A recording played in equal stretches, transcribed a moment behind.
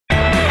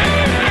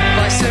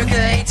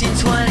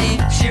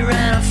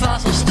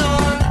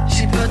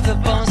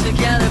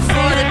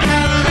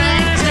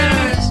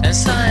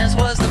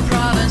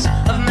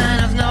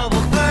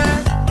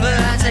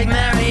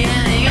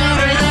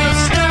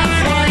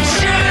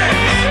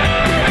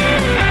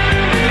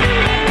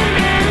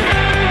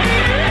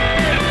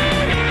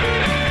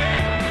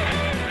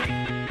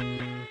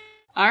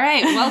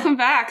Welcome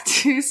back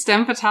to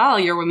STEM Fatale,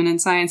 your Women in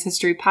Science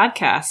History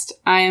podcast.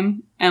 I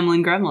am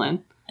Emlyn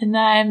Gremlin. And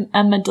I'm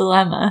Emma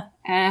Dilemma.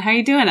 How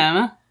you doing,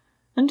 Emma?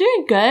 I'm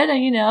doing good,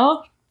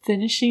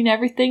 finishing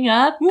everything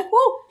up.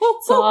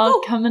 It's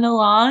all coming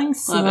along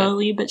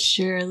slowly but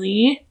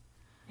surely.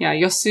 Yeah,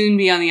 you'll soon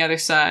be on the other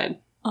side.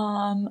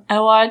 I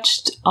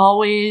watched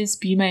Always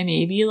Be My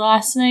Maybe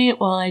last night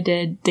while I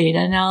did data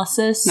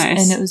analysis.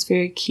 Nice. And it was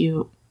very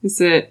cute. Is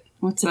it?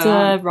 It's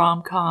a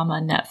rom-com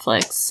on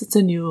Netflix. It's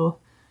a new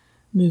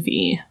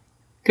movie.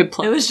 Good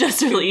plug. It was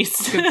just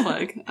released. Good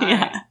plug. All yeah.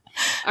 right.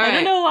 All right. I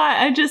don't know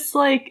why. I just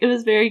it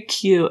was very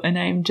cute and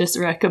I'm just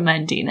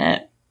recommending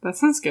it. That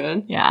sounds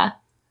good. Yeah.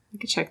 You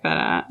can check that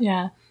out.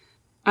 Yeah.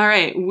 All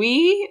right.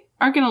 We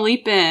are going to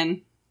leap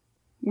in.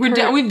 We've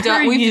done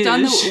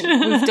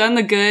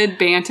the good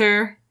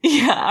banter.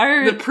 Yeah.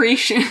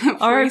 The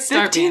our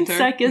 15 banter.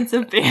 seconds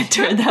of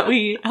banter that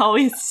we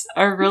always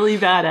are really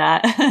bad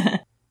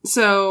at.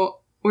 So,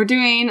 we're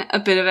doing a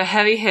bit of a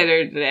heavy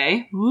hitter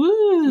today.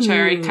 Woo! Which I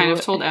already kind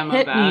of told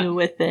Emma about. Hit me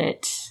with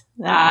it.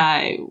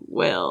 I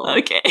will.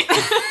 Okay.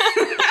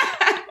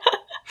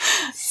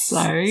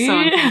 Sorry. So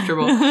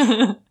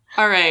uncomfortable.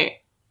 All right.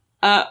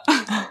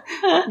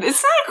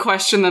 It's not a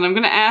question that I'm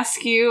going to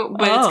ask you,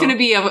 but it's going to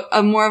be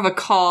a more of a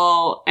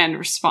call and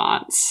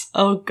response.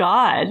 Oh,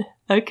 God.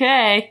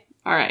 Okay.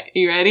 All right.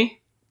 You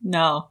ready?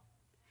 No.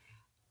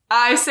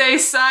 I say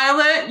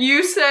silent.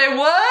 You say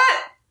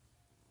what?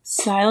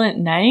 Silent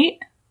night?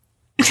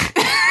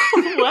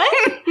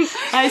 What?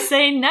 I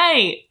say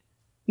night.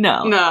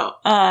 No. No.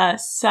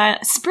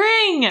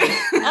 Spring!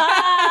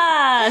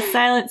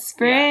 Silent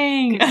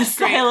spring. Yeah.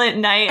 Silent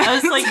night. I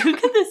was like, who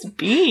could this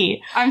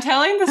be? I'm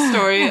telling the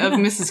story of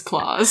Mrs.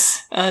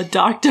 Claus.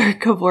 Dr.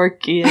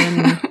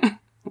 Kevorkian.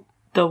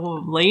 The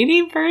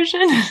lady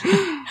version?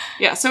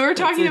 Yeah, so we're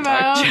talking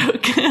about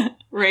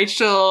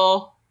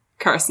Rachel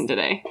Carson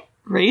today.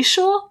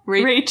 Rachel?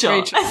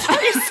 Rachel. I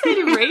thought you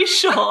said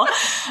racial.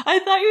 I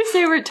thought you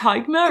said we're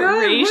talking about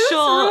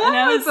racial. And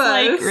I was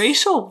like,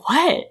 racial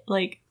what?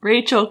 Like,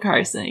 Rachel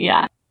Carson.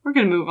 Yeah. We're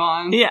going to move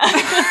on. Yeah.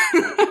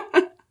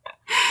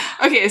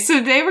 Okay, so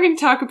today we're going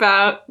to talk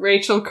about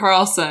Rachel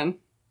Carson.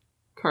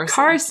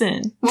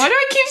 Carson. Why do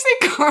I keep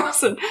saying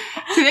Carlson?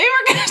 Today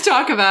we're going to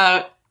talk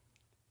about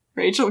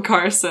Rachel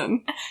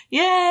Carson.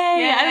 Yay!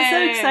 I'm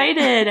so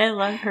excited. I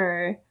love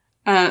her.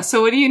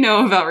 So what do you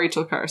know about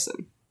Rachel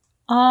Carson?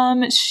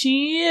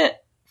 She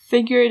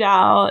figured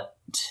out,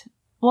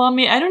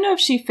 I don't know if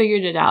she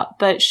figured it out,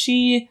 but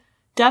she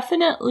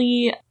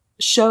definitely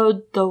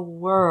showed the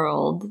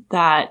world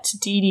that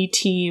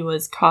DDT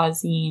was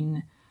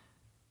causing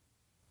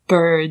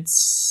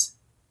birds,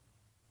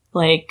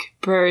 like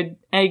bird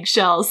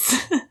eggshells,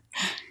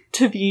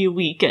 to be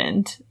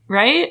weakened,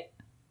 right?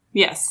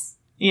 Yes.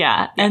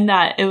 Yeah, and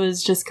that it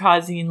was just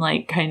causing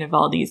kind of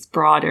all these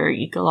broader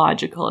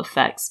ecological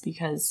effects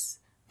because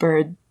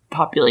bird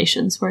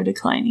populations were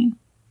declining.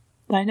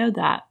 I know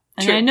that.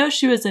 And True. I know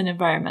she was an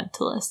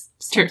environmentalist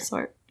of some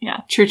sort.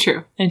 Yeah.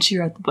 True. And she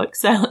wrote the book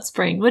Silent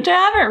Spring, which I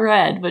haven't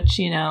read, but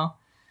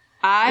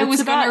I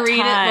was going to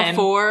read it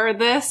before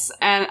this,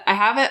 and I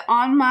have it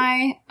on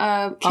my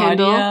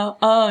Kindle. Audio.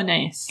 Oh,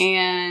 nice.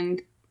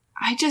 And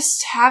I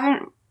just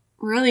haven't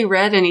really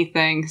read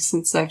anything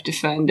since I've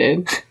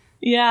defended.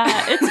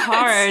 Yeah, it's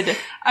hard.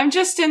 I'm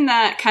just in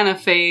that kind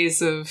of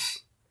phase of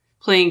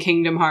playing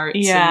Kingdom Hearts.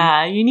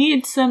 Yeah, you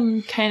need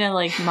some kind of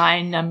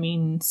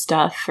mind-numbing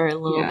stuff for a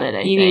little bit,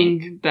 I think.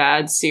 Eating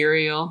bad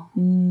cereal.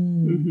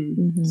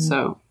 Mm-hmm.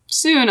 So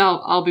soon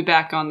I'll be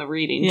back on the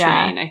reading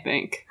train, I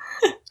think.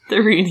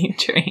 The reading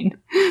train.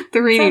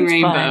 The reading Sounds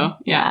rainbow. Fun.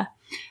 Yeah.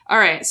 All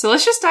right, so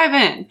let's just dive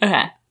in.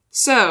 Okay.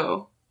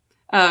 So,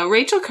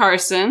 Rachel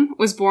Carson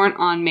was born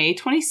on May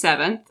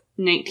 27th,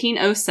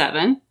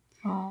 1907,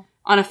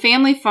 on a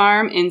family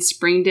farm in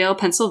Springdale,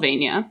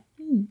 Pennsylvania.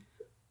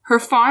 Her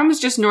farm was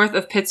just north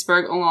of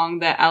Pittsburgh along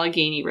the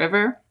Allegheny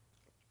River.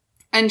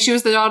 And she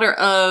was the daughter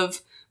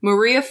of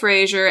Maria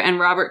Fraser and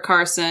Robert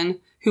Carson,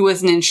 who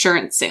was an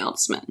insurance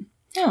salesman.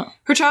 Oh.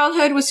 Her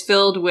childhood was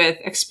filled with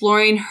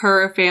exploring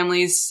her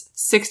family's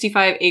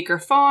 65-acre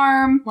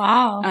farm.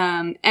 Wow.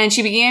 And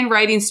she began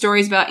writing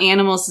stories about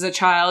animals as a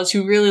child. She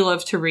really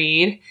loved to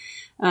read.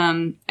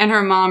 And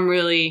her mom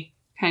really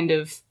kind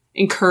of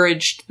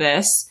encouraged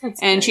this.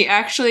 And she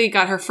actually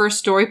got her first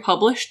story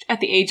published at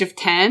the age of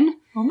 10.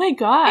 Oh my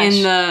gosh.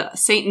 In the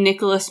St.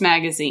 Nicholas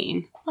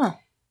magazine. Huh.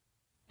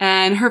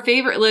 And her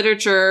favorite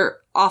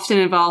literature often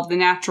involved the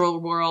natural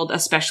world,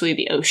 especially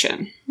the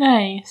ocean.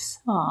 Nice.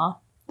 Aw.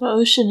 The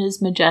ocean is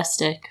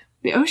majestic.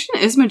 The ocean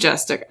is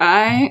majestic.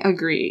 I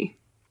agree.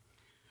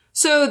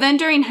 So then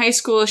during high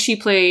school, she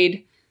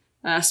played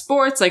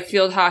sports like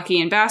field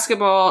hockey and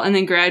basketball, and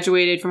then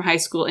graduated from high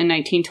school in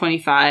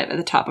 1925 at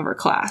the top of her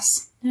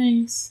class.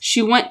 Nice.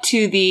 She went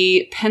to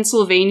the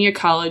Pennsylvania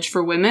College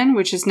for Women,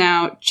 which is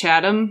now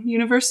Chatham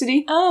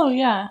University. Oh,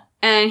 yeah.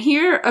 And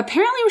here,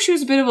 apparently she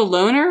was a bit of a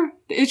loner.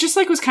 It just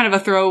was kind of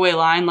a throwaway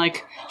line.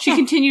 She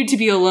continued to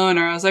be a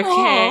loner. I was like,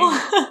 okay.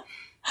 Oh.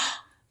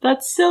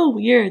 That's so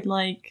weird.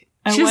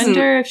 I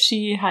wonder if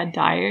she had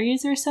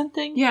diaries or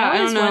something. Yeah, I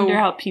don't know. I wonder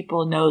how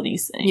people know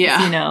these things,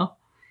 yeah. you know?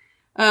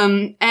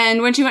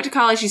 And when she went to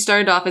college, she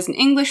started off as an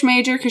English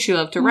major because she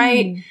loved to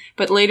write,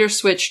 but later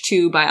switched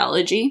to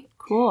biology.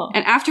 Cool.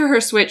 And after her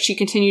switch, she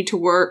continued to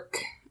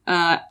work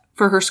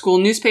for her school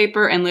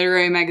newspaper and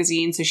literary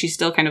magazine, so she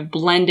still kind of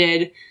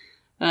blended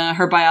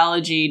her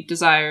biology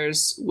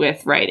desires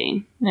with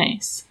writing.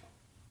 Nice.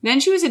 Then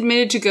she was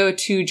admitted to go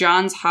to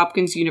Johns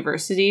Hopkins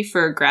University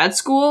for grad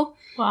school,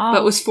 wow.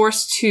 but was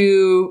forced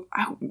to,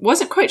 I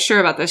wasn't quite sure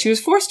about this, she was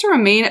forced to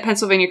remain at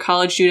Pennsylvania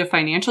College due to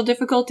financial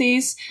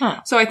difficulties.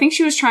 Huh. So I think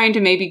she was trying to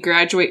maybe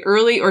graduate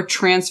early or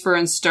transfer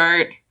and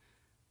start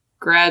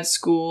grad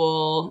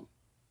school.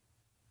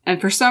 And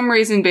for some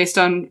reason, based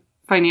on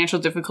financial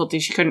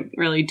difficulties, she couldn't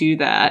really do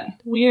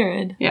that.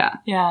 Weird. Yeah.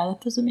 Yeah,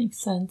 that doesn't make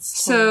sense.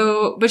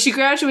 So, but she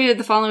graduated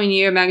the following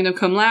year, magna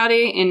cum laude,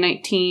 in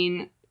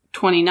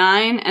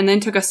 1929, and then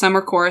took a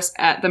summer course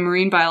at the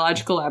Marine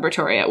Biological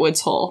Laboratory at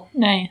Woods Hole.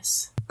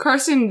 Nice.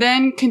 Carson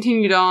then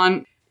continued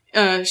on.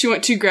 She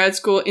went to grad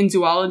school in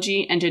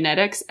zoology and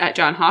genetics at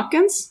Johns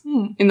Hopkins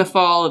in the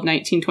fall of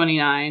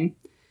 1929.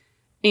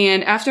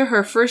 And after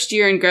her first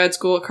year in grad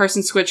school,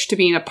 Carson switched to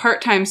being a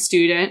part-time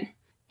student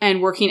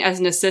and working as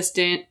an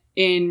assistant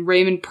in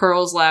Raymond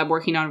Pearl's lab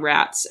working on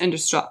rats and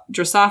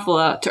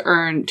Drosophila to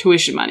earn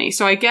tuition money.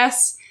 So I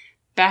guess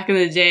back in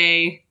the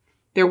day,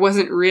 there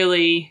wasn't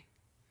really,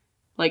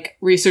 like,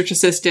 research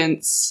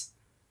assistants,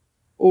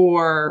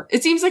 or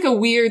it seems like a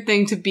weird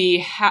thing to be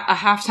a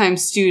half-time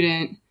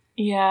student.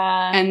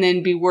 Yeah. And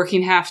then be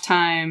working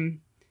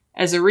half-time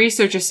as a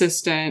research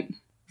assistant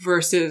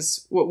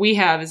versus what we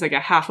have is like a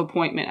half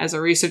appointment as a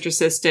research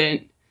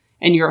assistant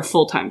and you're a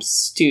full-time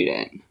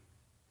student.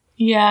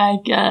 Yeah, I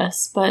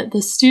guess, but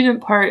the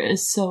student part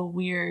is so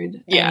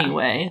weird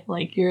anyway.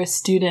 Like, you're a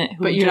student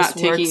who but you're just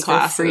not taking works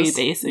classes. for free,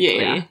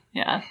 basically.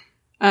 Yeah.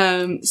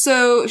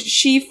 So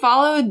she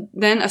followed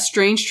then a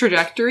strange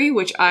trajectory,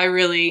 which I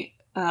really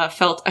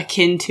felt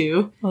akin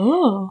to.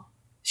 Oh.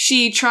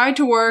 She tried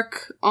to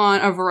work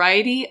on a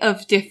variety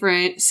of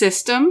different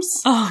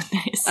systems. Oh,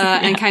 nice.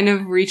 And kind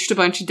of reached a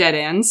bunch of dead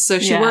ends. So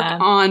she worked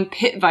on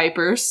pit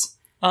vipers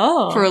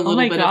for a little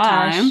bit of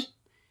time.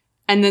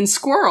 And then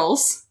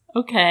squirrels.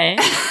 Okay.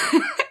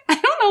 I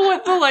don't know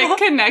what the, like,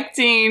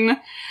 connecting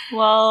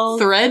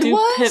thread do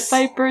was. Pit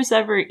vipers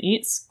ever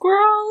eat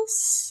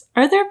squirrels?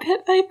 Are there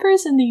pit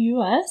vipers in the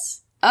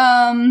U.S.?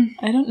 I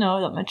don't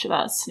know that much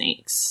about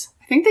snakes.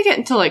 I think they get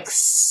into, like,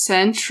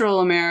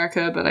 Central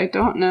America, but I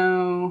don't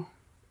know.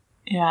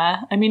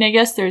 Yeah. I mean, I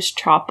guess there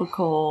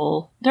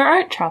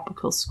aren't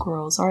tropical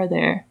squirrels, are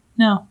there?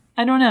 No.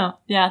 I don't know.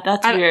 Yeah,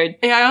 that's weird.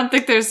 Yeah, I don't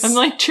think there's... I'm,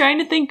 like, trying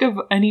to think of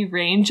any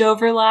range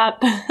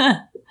overlap.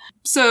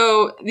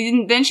 So,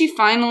 then she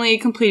finally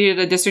completed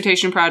a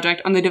dissertation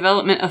project on the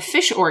development of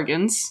fish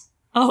organs.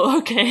 Oh,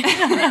 okay.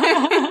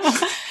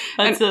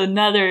 That's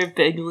another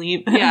big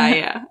leap.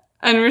 Yeah.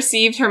 And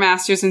received her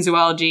master's in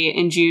zoology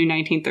in June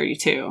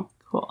 1932.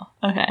 Cool.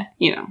 Okay.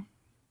 You know,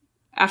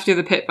 after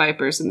the pit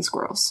vipers and the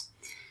squirrels.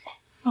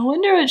 I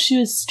wonder what she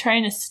was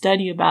trying to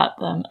study about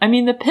them. I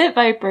mean, the pit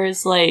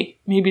vipers, like,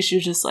 maybe she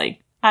was just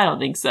like, I don't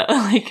think so.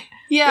 Like,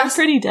 they're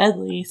pretty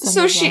deadly.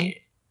 So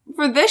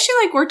for this, she,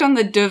 like, worked on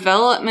the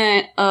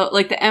development of,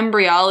 like, the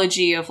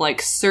embryology of,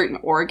 like, certain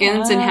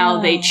organs and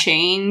how they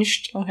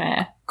changed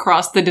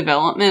across the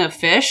development of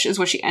fish is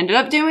what she ended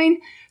up doing.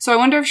 So I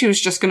wonder if she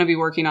was just going to be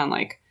working on,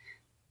 like,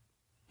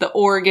 the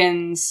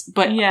organs,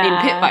 but in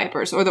pit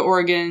vipers, or the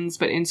organs,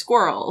 but in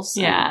squirrels.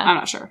 Yeah. I'm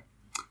not sure.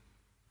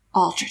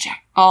 All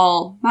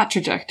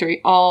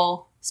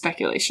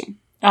speculation.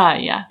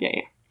 Yeah.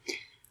 Yeah.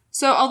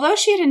 So although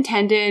she had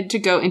intended to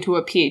go into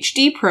a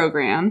PhD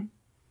program,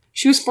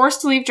 she was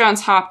forced to leave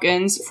Johns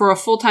Hopkins for a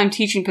full-time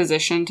teaching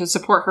position to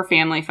support her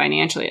family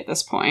financially at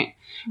this point.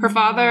 Her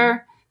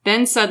father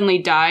then suddenly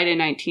died in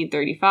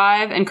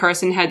 1935, and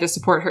Carson had to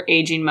support her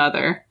aging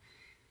mother.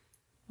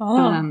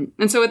 Oh.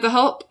 And so with the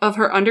help of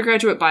her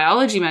undergraduate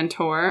biology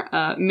mentor,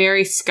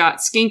 Mary Scott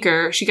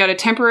Skinker, she got a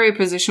temporary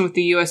position with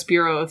the U.S.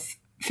 Bureau of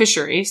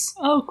Fisheries.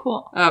 Oh,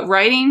 cool.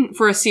 Writing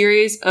for a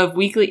series of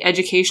weekly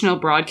educational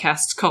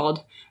broadcasts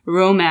called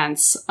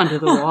Romance Under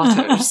the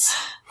Waters.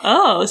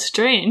 Oh,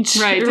 strange.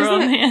 Right.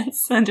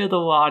 Romance Under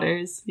the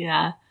Waters.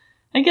 Yeah.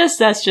 I guess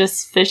that's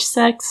just fish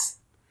sex.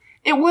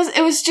 It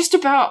was just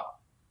about,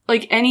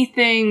 like,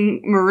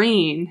 anything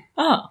marine.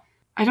 Oh.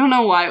 I don't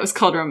know why it was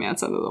called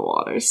Romance Under the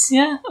Waters.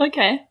 Yeah,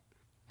 okay.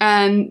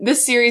 And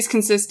this series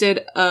consisted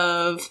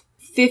of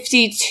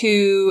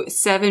 52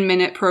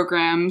 7-minute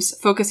programs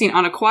focusing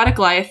on aquatic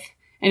life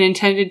and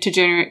intended to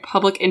generate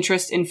public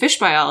interest in fish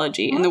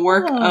biology and the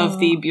work of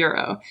the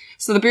Bureau.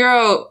 So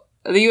the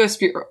U.S.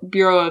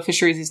 Bureau of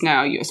Fisheries is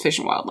now U.S. Fish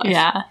and Wildlife.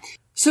 Yeah.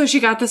 So she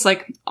got this,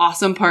 like,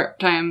 awesome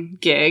part-time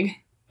gig.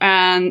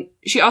 And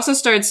she also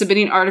started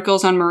submitting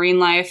articles on marine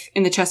life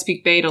in the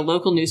Chesapeake Bay to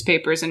local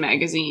newspapers and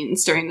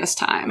magazines during this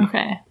time.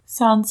 Okay.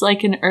 Sounds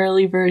like an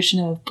early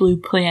version of Blue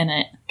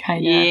Planet,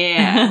 kind of.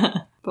 Yeah.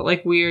 But,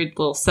 like, weird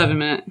little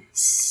 7-minute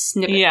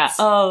snippets. Yeah.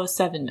 Oh,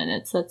 7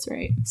 minutes. That's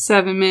right.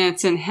 7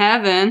 minutes in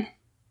heaven.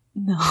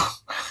 No.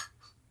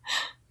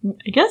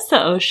 I guess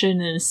the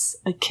ocean is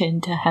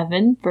akin to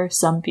heaven for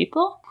some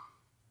people.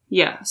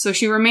 Yeah, so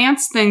she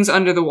romanced things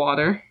under the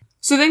water.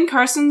 So then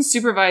Carson's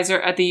supervisor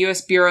at the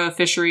U.S. Bureau of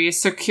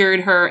Fisheries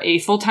secured her a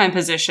full-time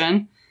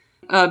position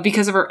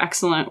because of her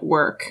excellent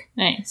work.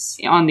 Nice.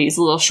 On these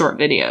little short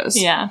videos.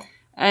 Yeah.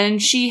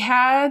 And she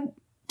had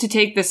to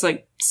take this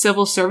like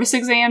civil service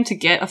exam to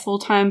get a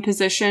full-time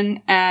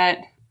position at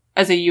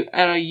a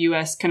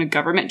U.S. kind of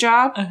government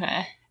job.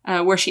 Okay.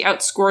 Where she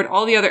outscored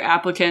all the other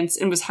applicants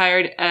and was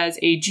hired as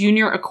a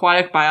junior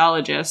aquatic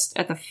biologist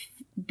at the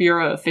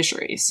Bureau of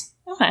Fisheries.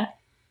 Okay.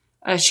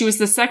 She was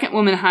the second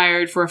woman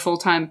hired for a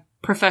full-time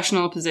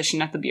professional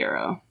position at the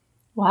Bureau.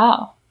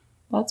 Wow.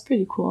 That's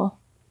pretty cool.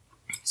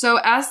 So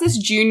as this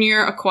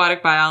junior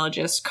aquatic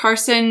biologist,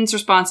 Carson's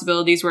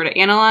responsibilities were to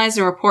analyze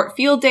and report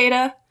field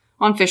data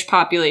on fish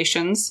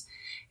populations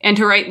and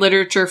to write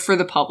literature for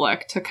the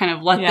public to kind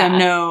of let them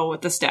know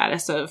what the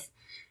status of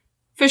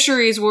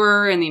fisheries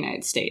were in the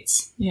United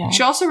States. Yeah.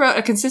 She also wrote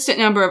a consistent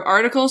number of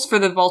articles for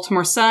the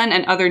Baltimore Sun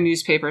and other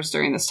newspapers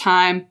during this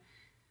time.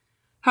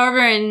 However,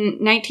 in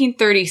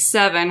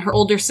 1937, her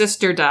older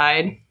sister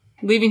died,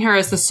 leaving her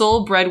as the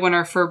sole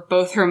breadwinner for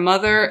both her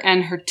mother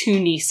and her two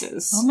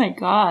nieces. Oh my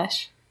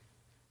gosh.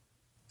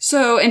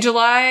 So, in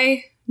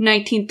July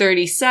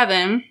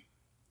 1937,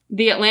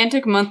 the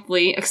Atlantic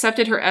Monthly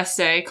accepted her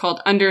essay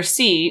called Under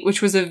Sea,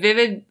 which was a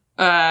vivid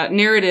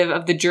narrative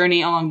of the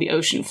journey along the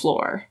ocean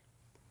floor.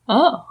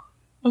 Oh,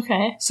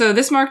 okay. So,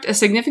 this marked a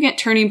significant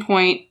turning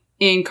point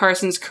in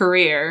Carson's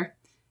career.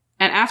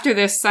 And after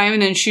this,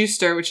 Simon &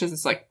 Schuster, which is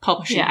this like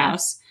publishing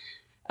house,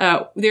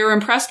 they were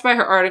impressed by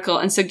her article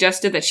and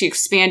suggested that she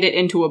expand it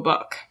into a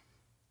book.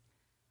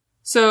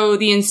 So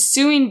the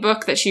ensuing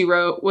book that she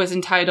wrote was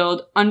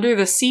entitled Under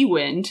the Sea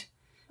Wind,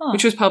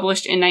 which was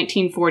published in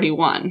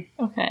 1941.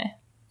 Okay.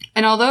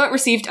 And although it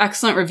received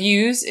excellent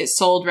reviews, it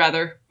sold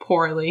rather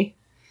poorly.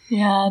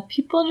 Yeah,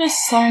 people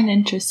just aren't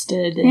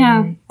interested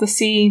in the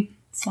sea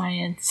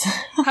science.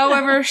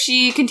 However,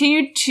 she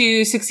continued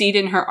to succeed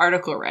in her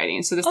article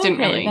writing, so this didn't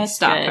really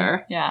stop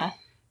her. Yeah.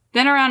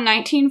 Then around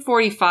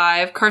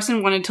 1945,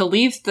 Carson wanted to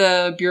leave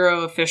the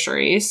Bureau of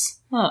Fisheries.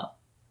 Oh.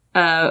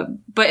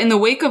 But in the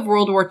wake of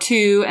World War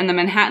II and the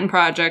Manhattan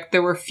Project,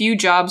 there were few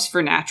jobs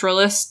for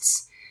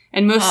naturalists,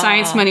 and most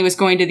science money was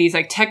going to these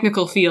like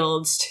technical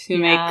fields to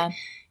make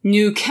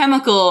new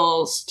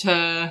chemicals,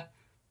 to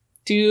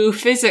do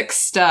physics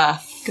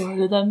stuff. Go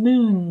to the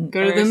moon.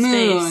 Go to the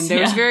moon. Space.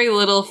 There was very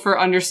little for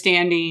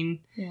understanding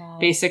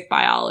basic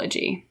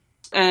biology.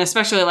 And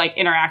especially, like,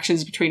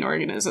 interactions between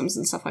organisms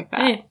and stuff like that.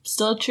 Hey,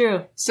 still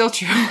true. Still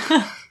true.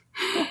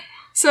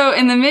 So,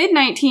 in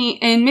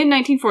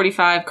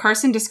mid-1945,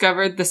 Carson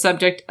discovered the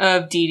subject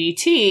of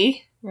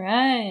DDT.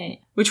 Right.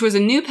 Which was a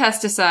new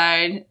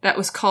pesticide that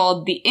was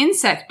called the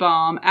insect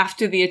bomb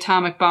after the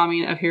atomic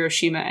bombing of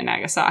Hiroshima and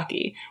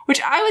Nagasaki. Which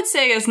I would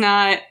say is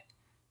not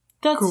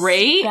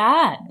great.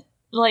 Bad.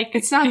 Like,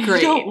 it's not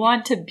great. You don't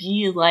want to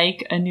be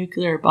like a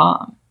nuclear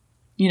bomb,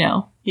 you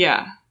know?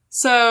 Yeah.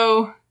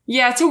 So...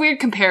 yeah, it's a weird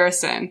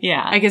comparison.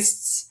 Yeah. I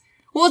guess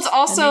it's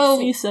also... It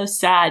makes me so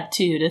sad,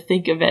 too, to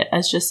think of it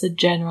as just a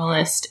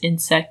generalist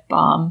insect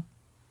bomb.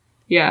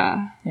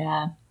 Yeah.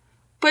 Yeah.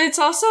 But it's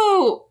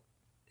also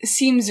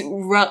seems,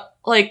 offensive.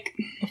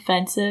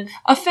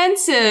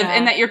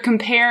 In that you're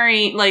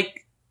comparing,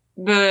 like,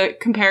 the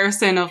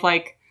comparison of,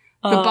 like,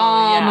 the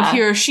bomb of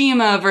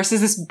Hiroshima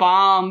versus this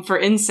bomb for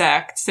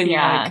insects. And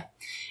you're like...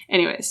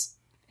 anyways,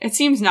 it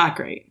seems not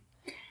great.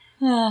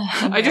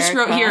 I just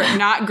wrote here,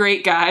 not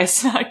great,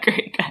 guys. Not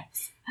great,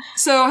 guys.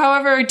 So,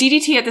 however,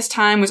 DDT at this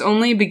time was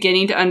only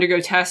beginning to undergo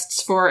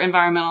tests for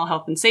environmental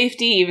health and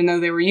safety, even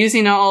though they were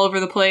using it all over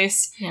the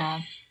place.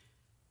 Yeah.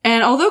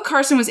 And although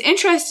Carson was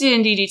interested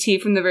in DDT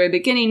from the very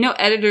beginning, no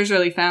editors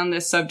really found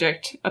this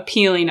subject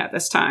appealing at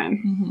this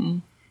time. Mm-hmm.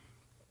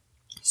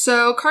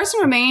 So, Carson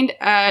remained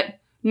at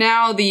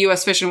now the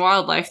U.S. Fish and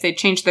Wildlife. They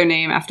changed their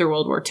name after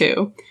World War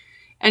II.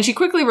 And she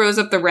quickly rose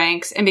up the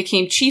ranks and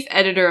became chief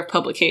editor of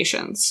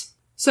publications.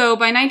 So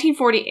by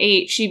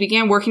 1948, she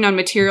began working on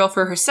material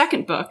for her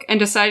second book and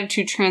decided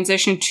to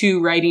transition to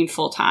writing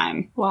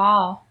full-time.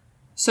 Wow.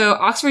 So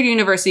Oxford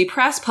University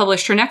Press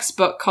published her next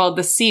book called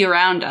The Sea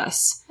Around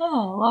Us.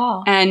 Oh,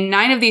 wow. And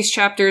 9 of these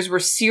chapters were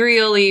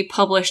serially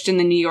published in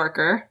The New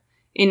Yorker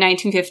in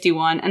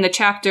 1951, and the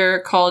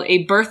chapter called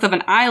A Birth of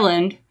an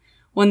Island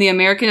won the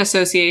American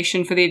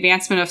Association for the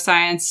Advancement of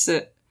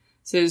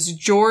Science's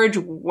George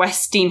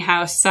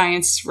Westinghouse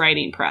Science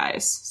Writing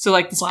Prize. So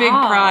like this big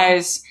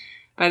prize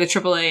by the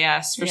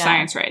AAAS for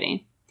science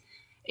writing.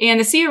 And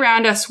The Sea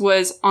Around Us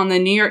was on the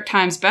New York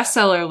Times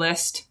bestseller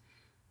list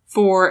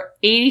for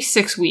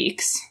 86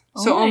 weeks.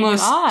 So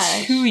almost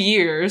 2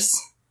 years.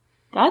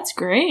 That's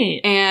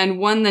great. And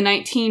won the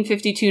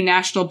 1952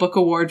 National Book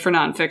Award for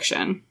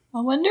Nonfiction.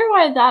 I wonder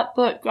why that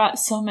book got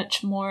so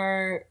much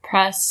more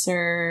press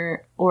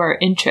or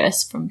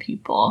interest from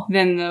people.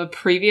 Than the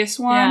previous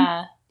one?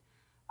 Yeah.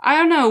 I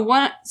don't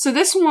know. So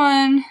this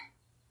one...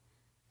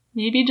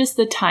 maybe just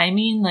the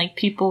timing, like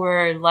people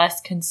were less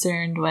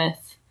concerned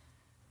with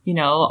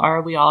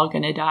are we all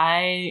gonna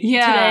die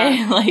Yeah.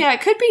 today? Like, yeah,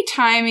 it could be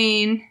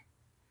timing,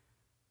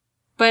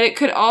 but it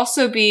could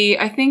also be,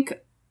 I think,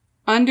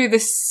 Under the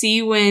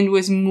Sea Wind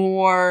was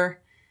more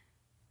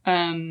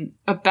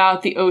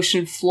about the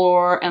ocean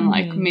floor and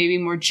like maybe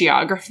more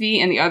geography,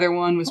 and the other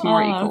one was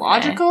more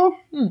ecological.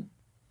 Okay.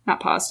 Not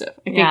positive.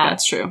 I think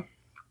that's true.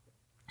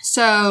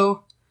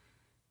 So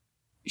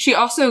she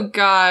also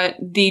got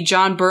the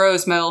John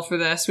Burroughs Medal for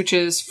this, which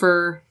is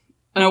for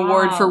an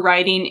award for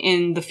writing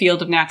in the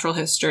field of natural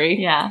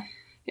history. Yeah.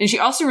 And she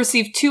also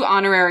received 2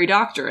 honorary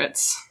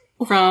doctorates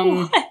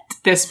from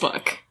this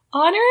book.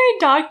 Honorary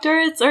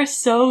doctorates are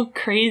so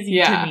crazy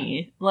to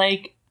me.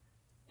 Like,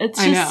 it's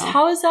just,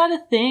 how is that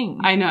a thing?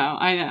 I know.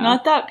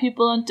 Not that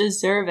people don't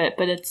deserve it,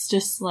 but it's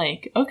just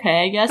like,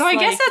 okay, I guess. So I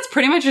guess that's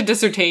pretty much a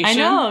dissertation. I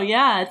know,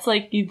 yeah. It's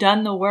like you've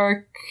done the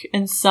work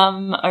in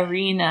some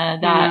arena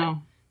that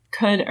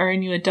could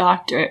earn you a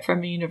doctorate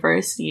from a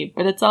university.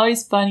 But it's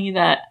always funny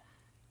that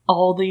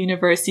all the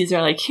universities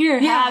are like, here,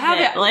 have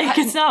it. Like,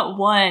 it's not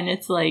one.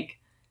 It's like,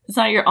 it's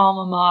not your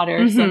alma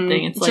mater or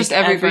something. It's like just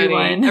everybody.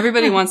 Everyone.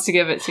 Everybody wants to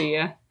give it to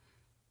you.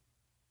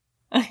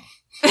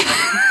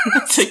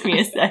 It took me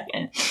a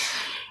second.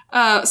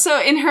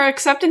 So in her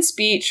acceptance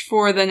speech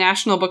for the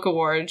National Book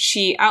Award,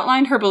 she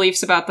outlined her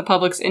beliefs about the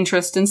public's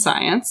interest in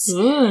science.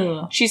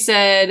 Ooh. She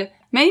said,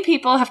 many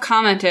people have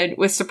commented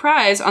with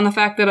surprise on the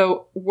fact that a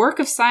work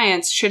of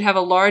science should have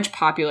a large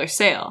popular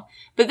sale.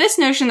 But this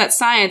notion that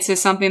science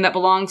is something that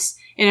belongs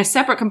in a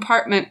separate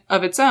compartment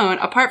of its own,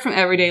 apart from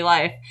everyday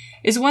life,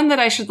 is one that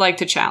I should like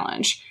to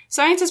challenge.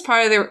 Science is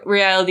part of the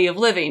reality of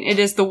living. It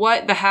is the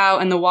what, the how,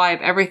 and the why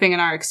of everything in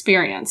our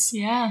experience.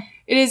 Yeah.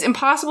 It is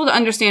impossible to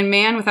understand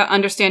man without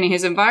understanding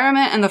his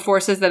environment and the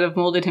forces that have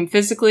molded him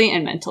physically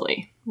and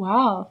mentally.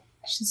 Wow.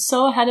 She's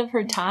so ahead of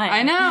her time.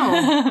 I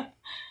know.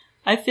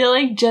 I feel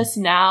like just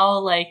now,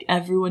 like,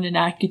 everyone in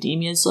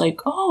academia is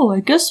like, oh,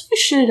 I guess we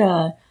should,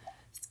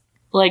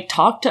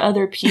 talk to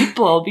other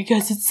people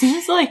because it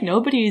seems like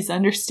nobody's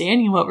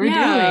understanding what we're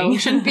doing. We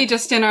shouldn't be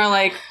just in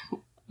our,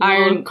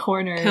 iron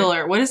corner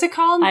pillar. What is it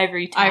called?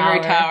 Ivory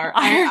tower.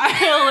 Iron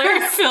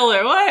pillar.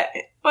 Pillar. What?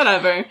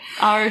 Whatever.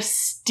 Our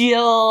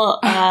steel,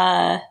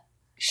 shaft.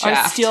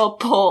 Our steel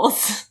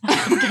poles.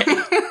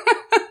 Okay.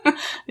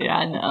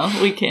 Yeah, no,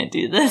 we can't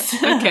do this.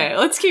 Okay,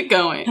 let's keep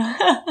going.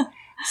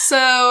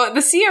 So,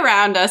 The Sea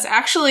Around Us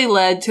actually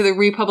led to the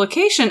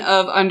republication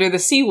of Under the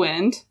Sea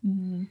Wind,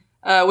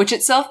 which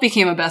itself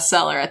became a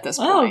bestseller at this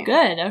point. Oh,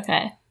 good.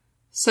 Okay.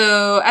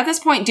 So, at this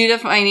point, due to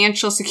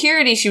financial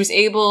security, she was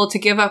able to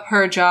give up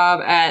her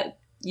job at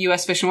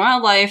U.S. Fish and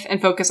Wildlife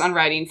and focus on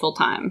writing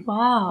full-time.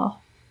 Wow.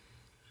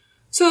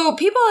 So,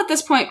 people at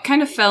this point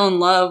kind of fell in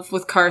love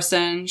with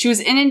Carson. She was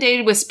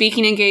inundated with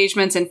speaking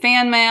engagements and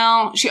fan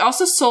mail. She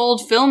also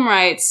sold film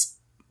rights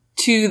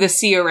to The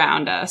Sea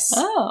Around Us.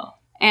 Oh.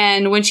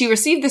 And when she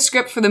received the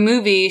script for the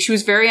movie, she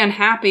was very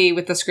unhappy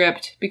with the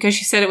script because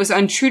she said it was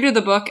untrue to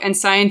the book and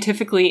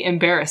scientifically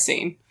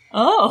embarrassing.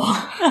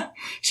 Oh.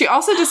 She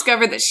also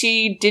discovered that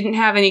she didn't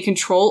have any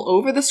control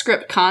over the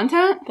script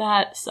content.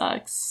 That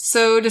sucks.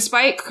 So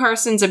despite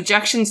Carson's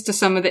objections to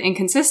some of the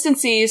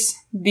inconsistencies,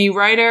 the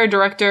writer,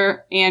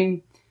 director,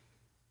 and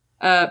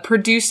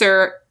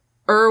producer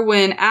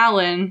Irwin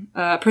Allen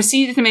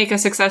proceeded to make a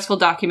successful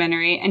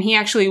documentary, and he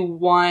actually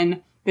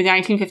won the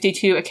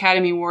 1952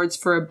 Academy Awards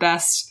for a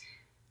Best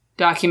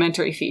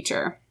Documentary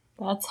Feature.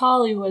 That's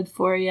Hollywood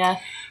for you.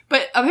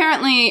 But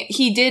apparently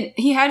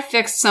he had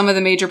fixed some of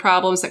the major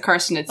problems that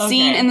Carson had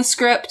seen in the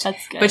script.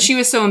 That's good. But she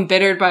was so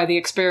embittered by the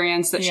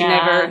experience that she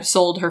never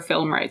sold her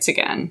film rights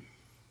again.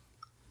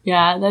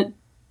 Yeah, that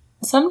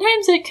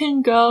sometimes it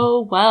can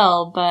go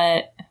well,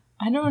 but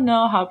I don't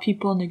know how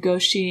people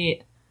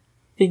negotiate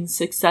things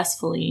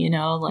successfully, you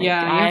know? Like,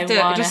 I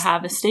want to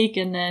have a stake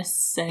in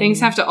this. And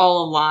things have to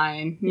all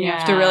align. You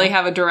have to really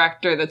have a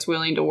director that's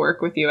willing to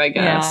work with you, I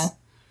guess.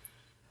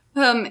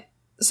 Yeah.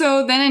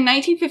 So then in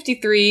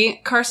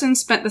 1953, Carson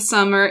spent the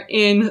summer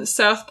in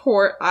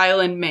Southport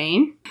Island,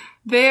 Maine.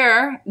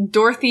 There,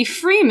 Dorothy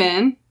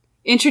Freeman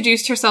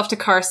introduced herself to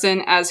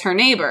Carson as her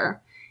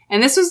neighbor.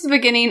 And this was the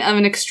beginning of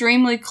an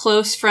extremely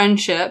close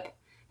friendship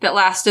that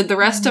lasted the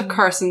rest of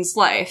Carson's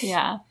life.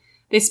 Yeah.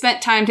 They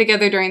spent time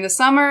together during the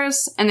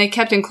summers, and they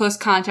kept in close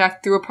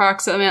contact through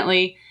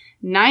approximately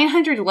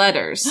 900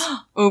 letters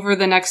over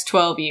the next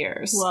 12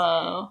 years.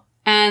 Whoa.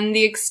 And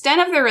the extent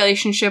of their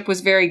relationship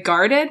was very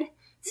guarded.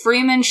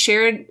 Freeman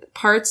shared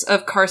parts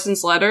of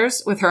Carson's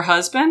letters with her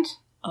husband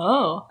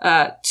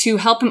to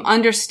help him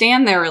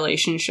understand their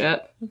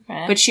relationship.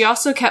 Okay. But she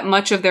also kept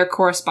much of their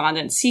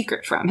correspondence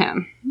secret from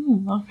him.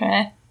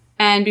 Okay.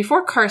 And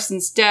before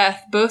Carson's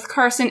death, both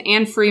Carson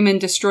and Freeman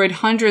destroyed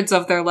hundreds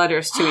of their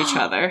letters to each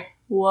other.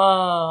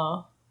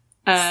 Whoa.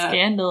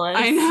 Scandalous.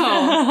 I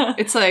know.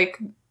 It's like,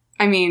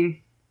 I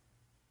mean,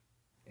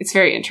 it's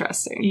very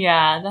interesting.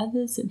 Yeah, that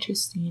is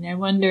interesting. I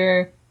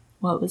wonder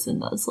what was in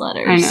those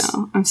letters. I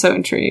know. I'm so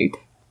intrigued.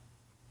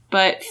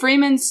 But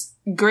Freeman's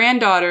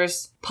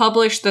granddaughters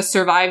published the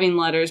surviving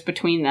letters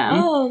between them.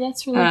 Oh,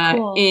 that's really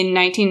cool. In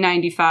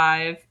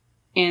 1995.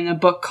 in a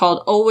book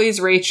called Always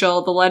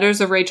Rachel, The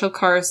Letters of Rachel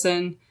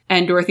Carson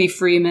and Dorothy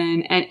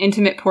Freeman, An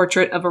Intimate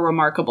Portrait of a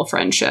Remarkable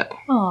Friendship.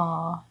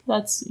 Aw,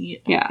 that's...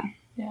 Yeah.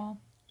 Yeah.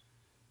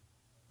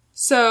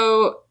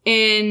 So,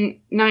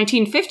 in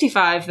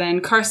 1955,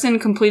 then, Carson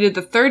completed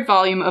the third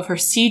volume of her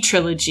sea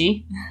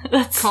trilogy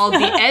called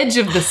The Edge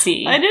of the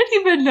Sea. I didn't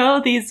even know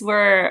these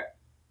were...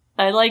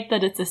 I like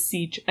that it's a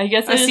sea... I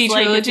guess I just sea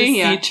like trilogy?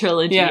 it's a sea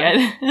trilogy.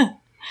 Yeah.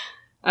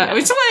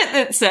 Which is what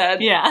it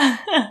said. Yeah.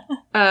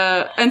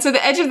 And so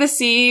The Edge of the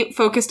Sea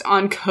focused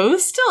on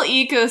coastal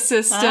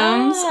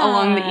ecosystems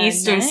along the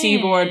eastern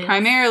seaboard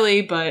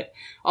primarily, but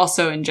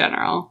also in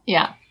general.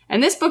 Yeah.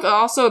 And this book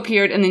also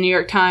appeared in the New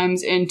York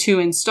Times in in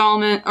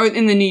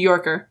the New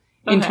Yorker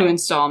in 2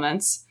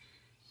 installments.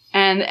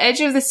 And The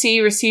Edge of the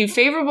Sea received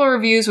favorable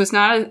reviews,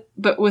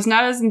 but was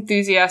not as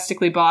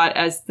enthusiastically bought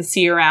as The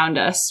Sea Around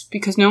Us,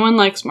 because no one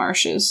likes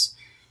marshes.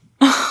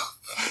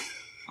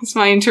 That's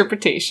my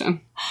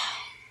interpretation.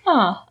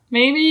 Huh.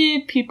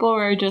 Maybe people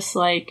were just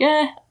like,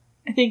 I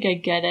think I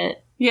get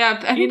it. Yeah,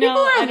 I think people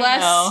are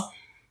less...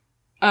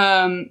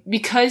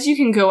 because you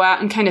can go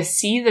out and kind of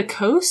see the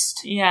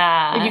coast.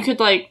 Yeah. Like you could,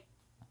 like,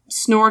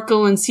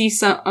 snorkel and see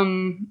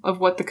some of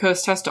what the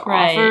coast has to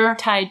offer.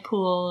 Tide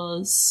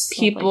pools.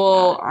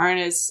 People aren't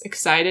as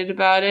excited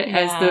about it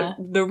as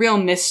the real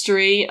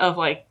mystery of,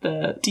 like,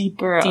 the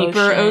deeper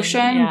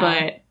ocean.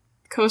 But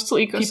coastal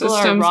ecosystems people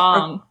are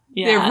wrong.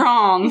 They're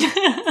wrong.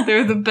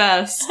 They're the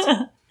best.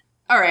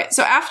 All right,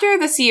 so after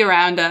The Sea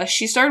Around Us,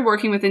 she started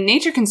working with the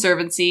Nature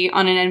Conservancy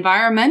on an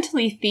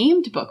environmentally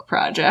themed book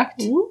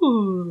project.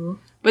 Ooh.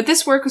 But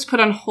this work was put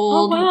on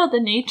hold. Oh, wow, the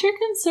Nature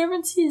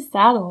Conservancy is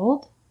that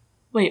old?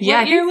 Wait,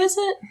 what year was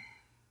it?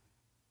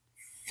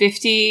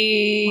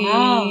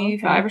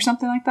 55 or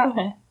something like that.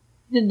 Okay. I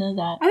didn't know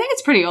that. I think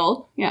it's pretty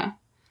old, yeah.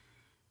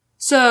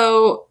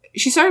 So,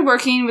 she started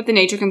working with the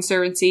Nature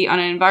Conservancy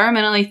on an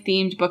environmentally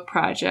themed book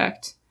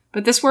project.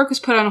 But this work was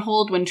put on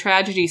hold when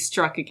tragedy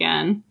struck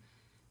again.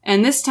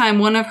 And this time,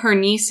 one of her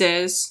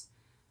nieces,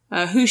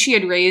 who she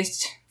had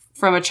raised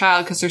from a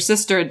child because her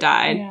sister had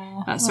died.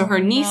 Yeah. So her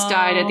niece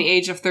died at the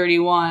age of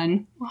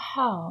 31.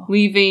 Wow.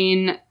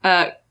 Leaving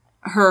her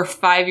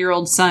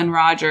 5-year-old son,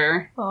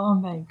 Roger. Oh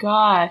my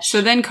gosh.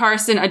 So then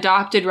Carson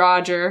adopted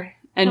Roger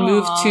and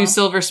moved to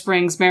Silver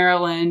Springs,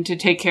 Maryland to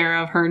take care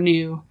of her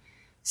new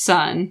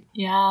son.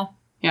 Yeah.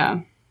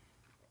 Yeah.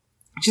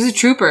 She's a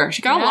trooper.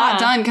 She got a lot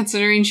done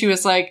considering she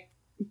was like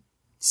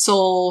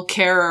sole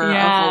carer of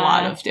a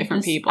lot of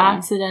different people.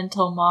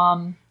 Accidental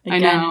mom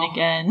again and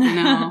again. I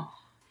know.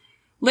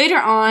 Later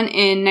on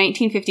in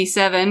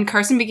 1957,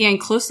 Carson began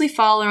closely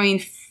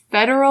following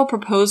federal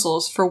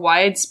proposals for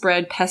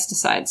widespread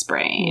pesticide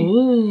spraying.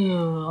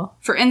 Ooh.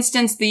 For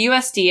instance, the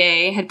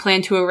USDA had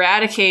planned to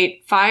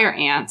eradicate fire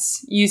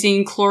ants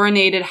using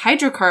chlorinated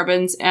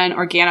hydrocarbons and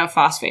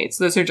organophosphates.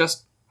 Those are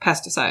just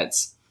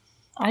pesticides.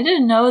 I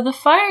didn't know the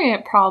fire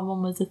ant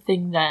problem was a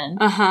thing then.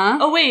 Uh-huh.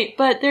 Oh, wait,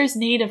 but there's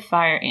native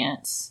fire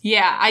ants.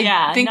 Yeah,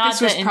 I think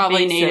this was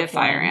probably native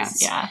fire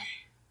ants. Yeah.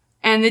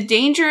 And the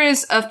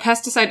dangers of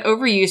pesticide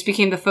overuse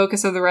became the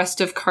focus of the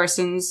rest of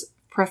Carson's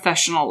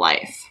professional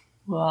life.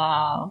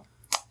 Wow.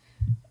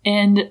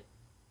 And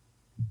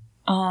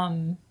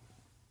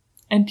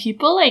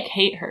people, like,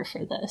 hate her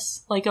for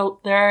this. Like,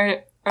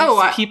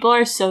 people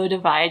are so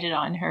divided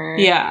on her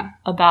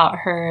about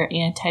her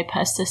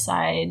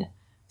anti-pesticide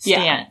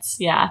stance.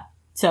 Yeah.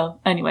 So,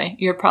 anyway,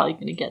 you're probably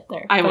going to get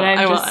there.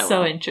 I'm just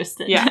so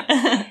interested.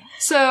 Yeah.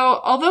 So,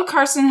 although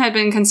Carson had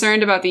been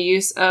concerned about the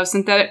use of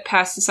synthetic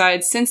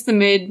pesticides since the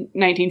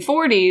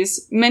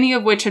mid-1940s, many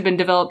of which had been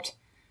developed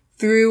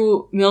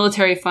through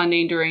military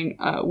funding during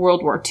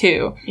World War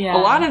II, a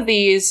lot of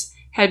these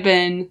had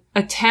been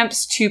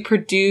attempts to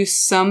produce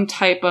some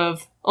type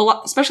of,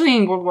 especially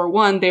in World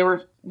War I,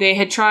 they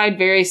had tried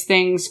various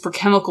things for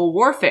chemical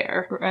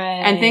warfare,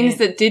 and things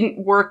that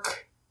didn't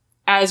work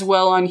as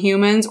well on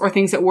humans, or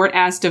things that weren't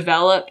as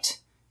developed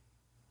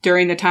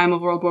during the time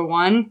of World War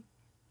I,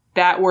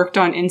 that worked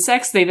on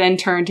insects, they then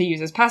turned to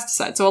use as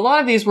pesticides. So a lot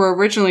of these were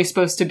originally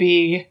supposed to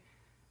be...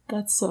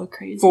 That's so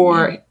crazy.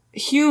 ...for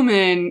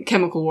human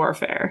chemical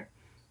warfare.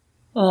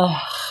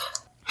 Ugh.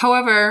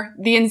 However,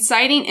 the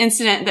inciting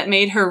incident that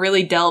made her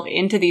really delve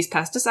into these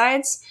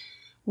pesticides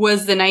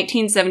was the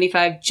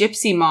 1975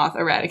 gypsy moth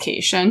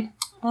eradication.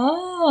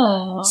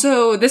 Oh.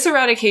 So this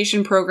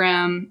eradication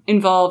program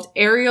involved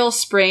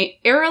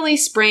aerially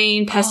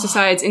spraying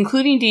pesticides,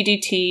 including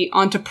DDT,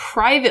 onto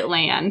private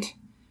land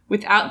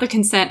without the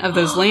consent of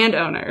those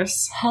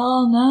landowners.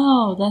 Hell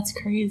no, that's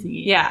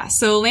crazy. Yeah,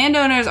 so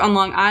landowners on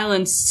Long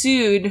Island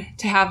sued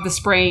to have the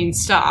spraying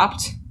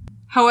stopped.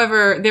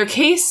 However,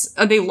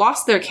 they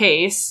lost their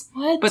case.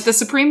 What? But the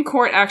Supreme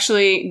Court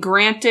actually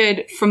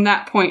granted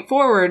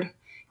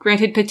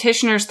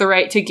petitioners the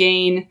right to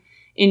gain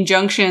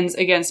injunctions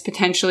against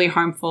potentially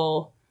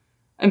harmful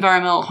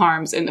environmental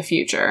harms in the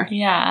future.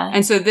 Yeah.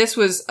 And so this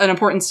was an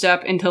important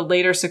step into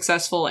later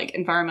successful, like,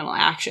 environmental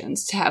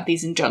actions to have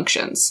these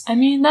injunctions. I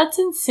mean, that's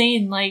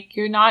insane. Like,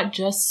 you're not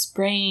just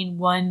spraying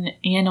one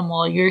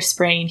animal, you're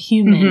spraying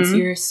humans,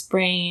 you're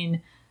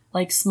spraying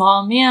like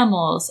small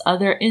mammals,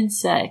 other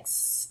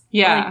insects.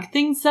 Yeah. Like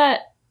things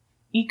that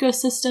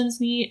ecosystems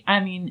need. I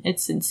mean,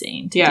 it's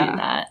insane to do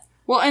that.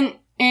 Well, and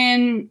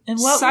in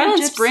what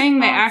Silent were Spring,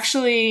 they moths?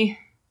 actually,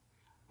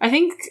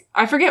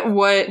 I forget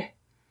what,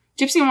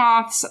 gypsy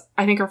moths,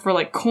 I think, are for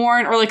like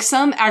corn or like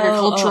some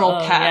agricultural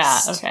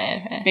pest. Yeah,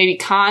 okay. Maybe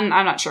cotton,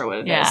 I'm not sure what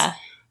it is.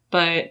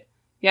 But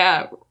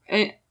yeah,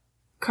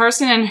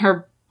 Carson in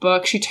her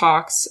book, she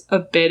talks a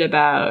bit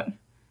about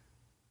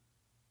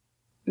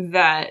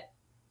that,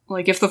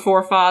 like if the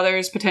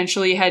forefathers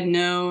potentially had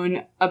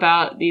known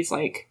about these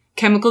like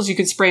chemicals you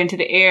could spray into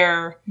the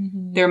air,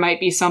 there might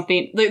be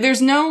something,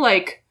 there's no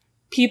like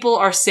people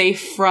are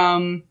safe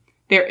from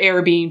their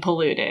air being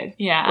polluted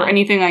or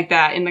anything like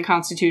that in the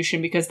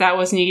Constitution, because that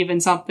wasn't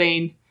even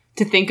something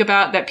to think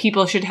about, that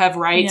people should have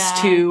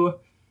rights to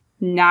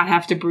not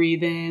have to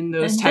breathe in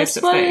those types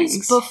of things.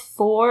 This was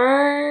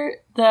before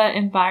the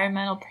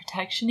Environmental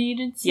Protection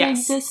Agency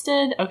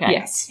existed? Okay.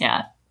 Yes.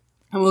 Yeah.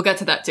 And we'll get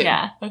to that too.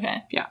 Yeah.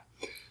 Okay. Yeah.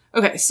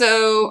 Okay.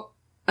 So,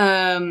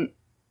 so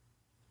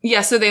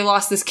they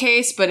lost this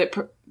case, but it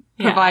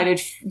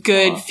provided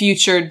good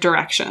future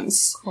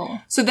directions. Cool.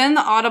 So then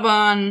the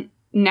Audubon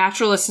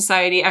Naturalist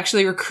Society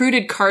actually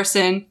recruited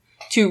Carson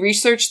to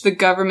research the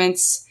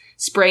government's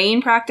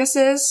spraying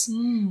practices,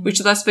 which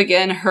thus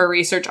began her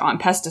research on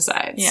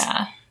pesticides.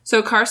 Yeah.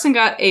 So Carson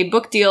got a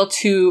book deal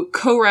to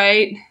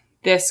co-write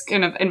this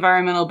kind of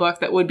environmental book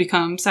that would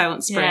become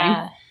Silent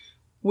Spring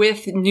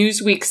with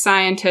Newsweek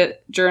scientist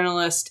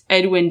journalist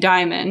Edwin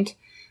Diamond,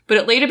 but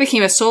it later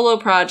became a solo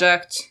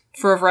project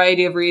for a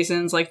variety of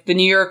reasons. Like the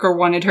New Yorker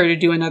wanted her to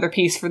do another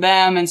piece for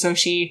them, and so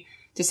she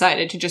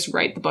decided to just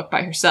write the book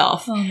by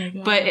herself. Oh my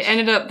gosh. But it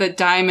ended up that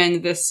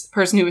Diamond, this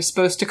person who was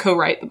supposed to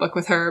co-write the book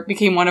with her,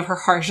 became one of her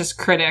harshest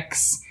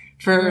critics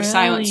for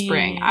Silent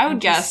Spring. I would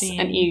guess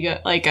an ego,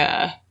 like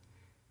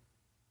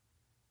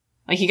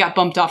he got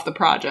bumped off the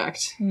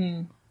project.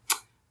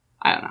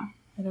 I don't know.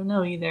 I don't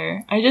know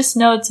either. I just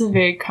know it's a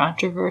very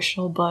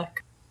controversial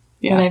book.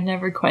 But I've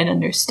never quite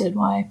understood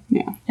why.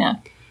 Yeah.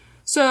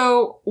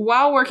 So,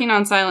 while working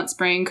on Silent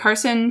Spring,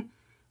 Carson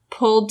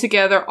pulled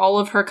together all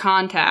of her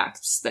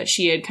contacts that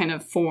she had kind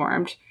of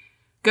formed.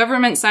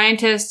 Government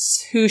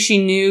scientists who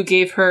she knew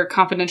gave her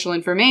confidential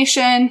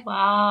information.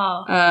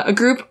 Wow. A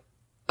group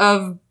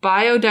of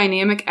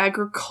biodynamic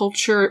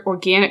agriculture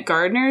organic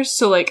gardeners.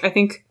 So, like, I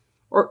think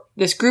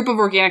this group of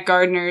organic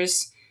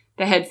gardeners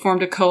that had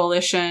formed a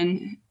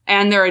coalition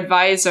and their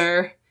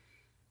advisor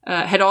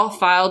had all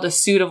filed a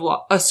suite of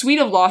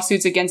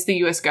lawsuits against the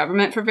U.S.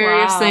 government for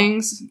various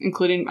things,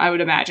 including, I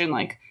would imagine,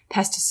 like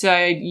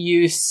pesticide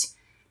use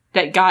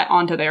that got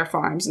onto their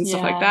farms and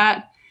stuff like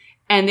that.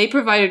 And they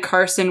provided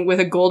Carson with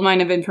a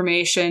goldmine of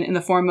information in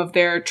the form of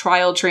their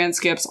trial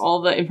transcripts,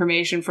 all the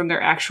information from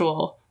their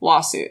actual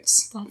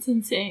lawsuits. That's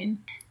insane.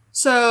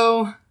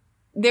 So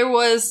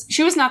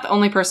she was not the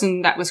only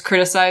person that was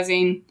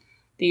criticizing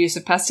the use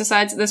of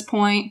pesticides at this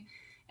point.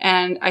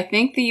 And I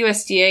think the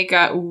USDA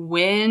got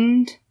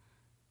wind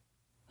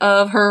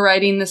of her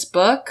writing this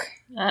book.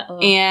 Uh-oh.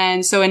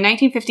 And so in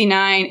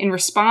 1959, in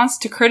response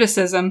to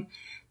criticism,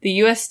 the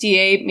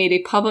USDA made a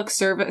public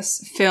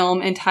service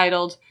film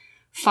entitled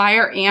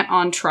Fire Ant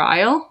on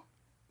Trial.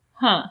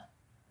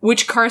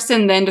 Which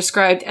Carson then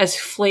described as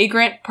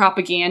flagrant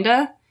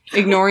propaganda,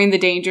 ignoring the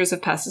dangers of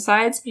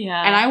pesticides.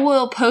 Yeah. And I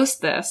will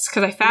post this,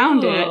 because I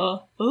found it.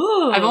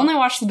 Ooh. I've only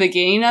watched the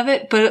beginning of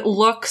it, but it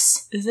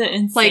looks... Is it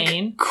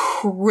insane? Like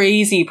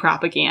crazy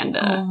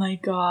propaganda. Oh my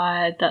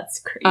god, that's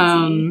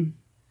crazy.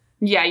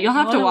 Yeah, you'll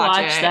have to watch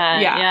it.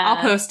 That. Yeah,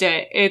 I'll post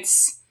it.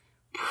 It's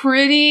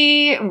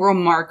pretty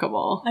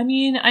remarkable. I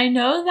mean, I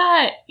know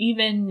that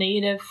even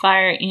native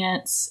fire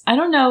ants, I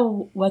don't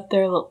know what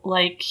they're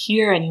like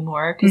here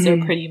anymore, because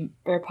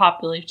their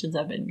populations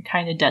have been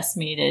kind of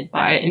decimated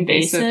by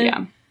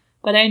invasive.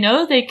 But I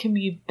know they can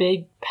be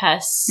big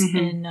pests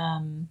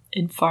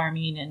in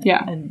farming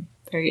and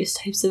various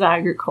types of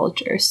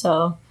agriculture.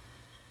 So,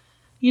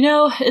 you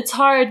know, it's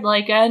hard.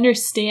 Like, I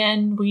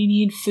understand we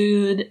need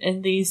food,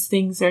 and these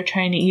things are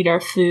trying to eat our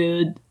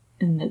food,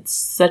 and it's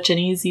such an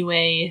easy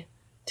way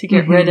to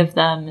get rid of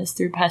them is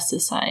through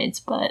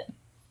pesticides. But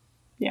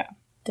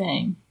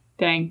dang.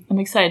 I'm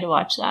excited to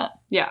watch that.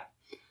 Yeah.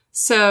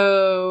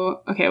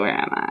 So, okay, where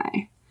am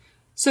I?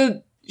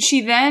 So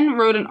she then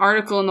wrote an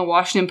article in the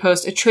Washington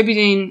Post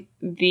attributing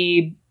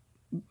the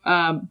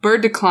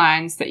bird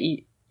declines that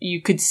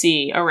you could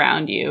see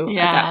around you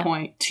at that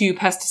point to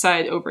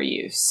pesticide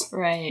overuse.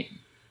 Right.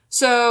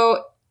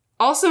 So,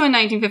 also in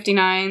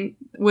 1959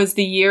 was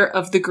the year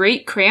of the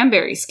Great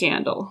Cranberry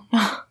Scandal.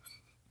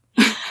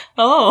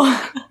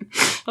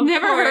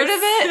 Never heard of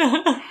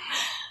it?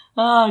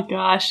 Oh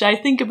gosh, I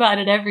think about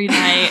it every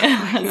night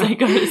as I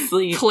go to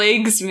sleep.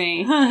 Plagues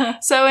me.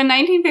 So in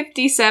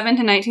 1957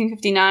 to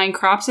 1959,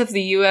 crops of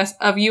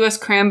U.S.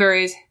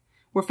 cranberries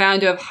were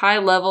found to have high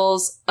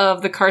levels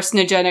of the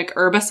carcinogenic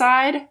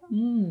herbicide.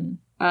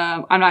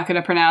 I'm not going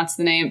to pronounce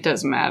the name. It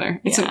doesn't matter.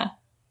 It's a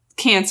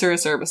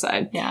cancerous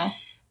herbicide. Yeah.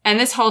 And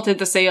this halted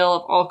the sale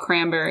of all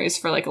cranberries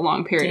for like a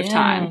long period of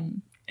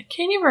time. I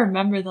can't even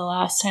remember the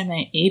last time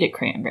I ate a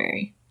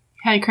cranberry.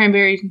 Had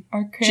cranberry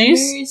Are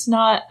cranberries juice?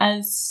 not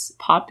as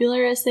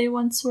popular as they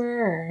once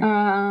were?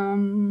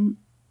 Um,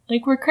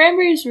 Like, were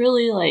cranberries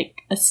really,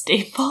 like, a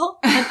staple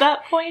at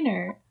that point,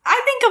 or?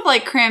 I think of,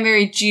 like,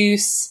 cranberry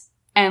juice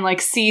and, like,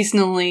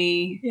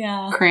 seasonally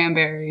Yeah.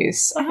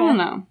 cranberries. I Okay. don't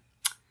know.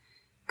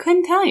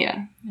 Couldn't tell you.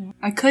 Yeah.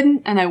 I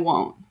couldn't, and I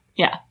won't.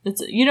 Yeah.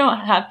 You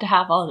don't have to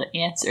have all the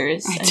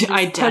answers. I I'm do- just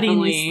I putting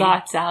definitely- these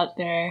thoughts out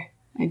there.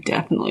 I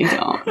definitely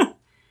don't.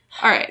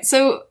 All right.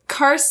 So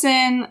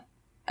Carson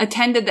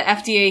attended the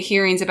FDA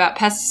hearings about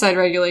pesticide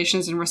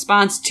regulations in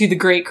response to the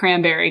Great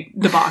Cranberry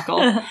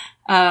debacle,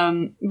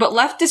 but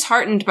left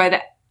disheartened by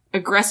the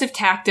aggressive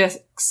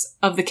tactics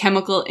of the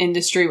chemical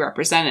industry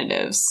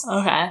representatives.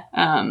 Okay.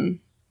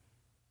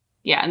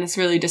 Yeah, and this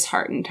really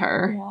disheartened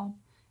her. Yeah.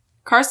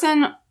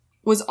 Carson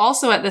was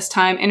also at this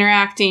time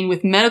interacting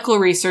with medical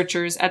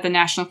researchers at the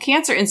National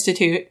Cancer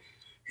Institute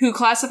who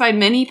classified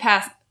many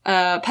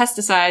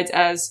pesticides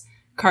as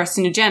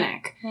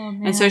carcinogenic. Oh,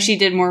 man. And so she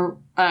did more,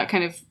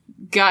 kind of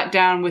got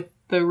down with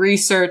the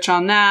research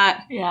on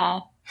that.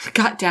 Yeah.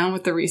 Got down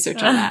with the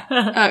research on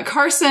that.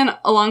 Carson,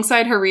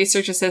 alongside her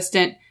research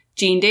assistant,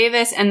 Jean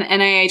Davis, and the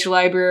NIH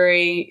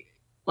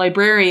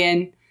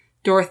librarian,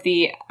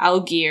 Dorothy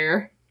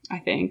Algier, I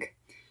think.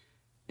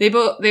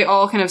 They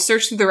all kind of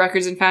searched through the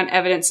records and found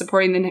evidence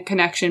supporting the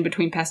connection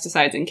between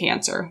pesticides and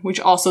cancer, which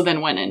also then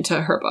went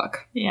into her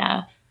book.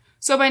 Yeah.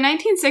 So by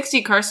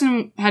 1960,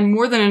 Carson had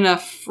more than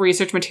enough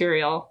research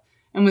material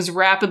and was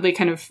rapidly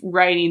kind of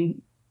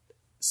writing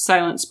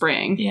Silent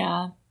Spring.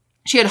 Yeah.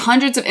 She had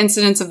hundreds of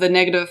incidents of the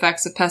negative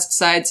effects of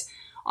pesticides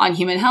on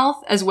human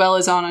health as well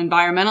as on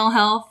environmental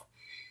health.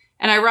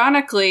 And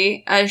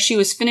ironically, as she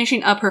was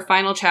finishing up her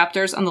final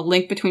chapters on the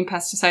link between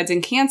pesticides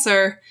and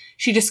cancer,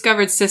 she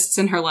discovered cysts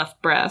in her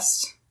left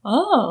breast.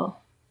 Oh.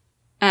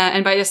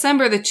 And by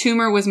December, the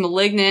tumor was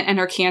malignant and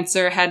her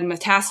cancer had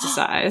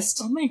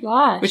metastasized, Oh my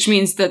gosh. which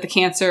means that the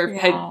cancer Yeah.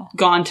 had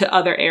gone to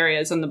other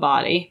areas in the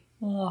body.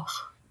 Ugh.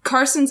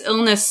 Carson's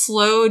illness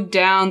slowed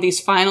down these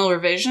final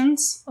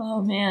revisions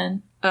Oh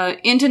man.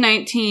 into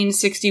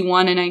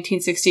 1961 and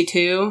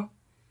 1962.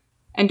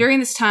 And during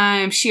this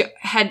time, she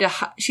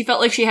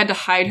felt like she had to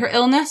hide her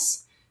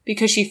illness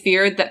because she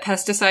feared that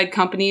pesticide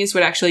companies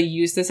would actually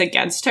use this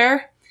against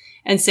her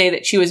and say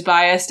that she was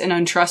biased and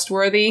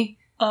untrustworthy.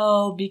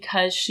 Oh,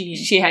 because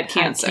she had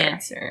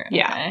cancer.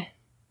 Yeah. Okay.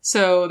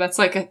 So that's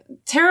like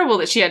terrible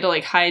that she had to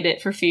like hide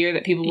it for fear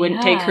that people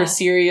wouldn't take her Yeah.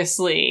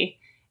 seriously,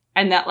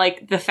 and that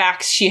like the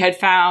facts she had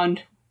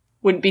found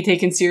wouldn't be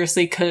taken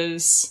seriously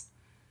because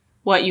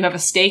you have a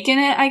stake in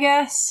it, I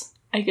guess.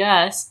 I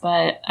guess,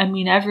 but I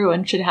mean,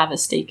 everyone should have a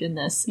stake in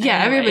this.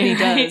 Yeah, everybody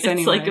does It's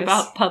like anyways.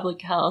 about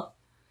public health.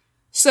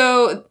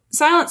 So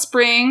Silent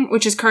Spring,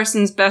 which is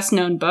Carson's best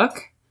known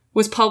book,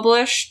 was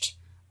published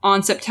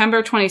on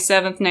September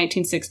 27th,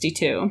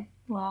 1962.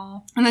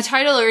 Wow. And the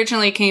title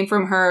originally came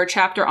from her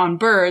chapter on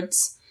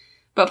birds,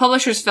 but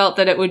publishers felt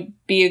that it would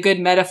be a good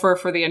metaphor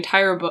for the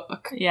entire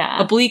book.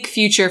 Yeah. A bleak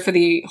future for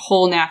the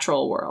whole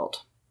natural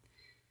world.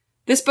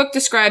 This book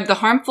described the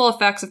harmful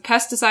effects of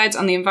pesticides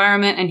on the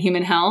environment and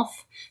human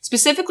health.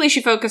 Specifically,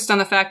 she focused on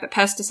the fact that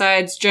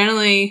pesticides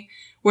generally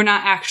were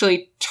not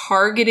actually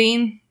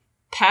targeting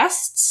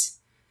pests.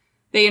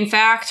 They, in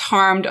fact,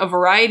 harmed a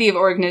variety of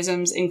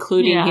organisms,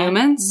 including Yeah.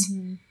 humans.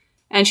 Mhm.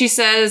 And she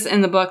says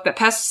in the book that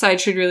pesticides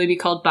should really be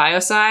called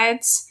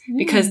biocides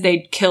because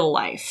they'd kill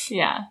life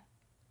Yeah.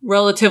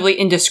 relatively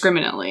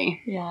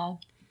indiscriminately. Yeah.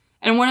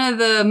 And one of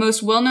the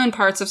most well-known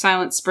parts of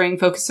Silent Spring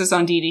focuses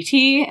on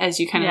DDT, as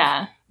you kind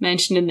of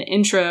mentioned in the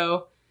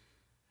intro.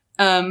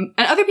 And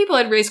other people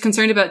had raised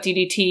concern about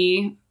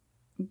DDT,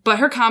 but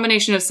her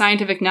combination of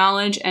scientific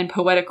knowledge and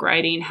poetic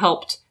writing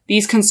helped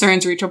these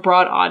concerns reach a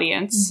broad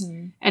audience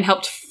and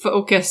helped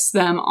focus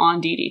them on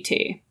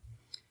DDT.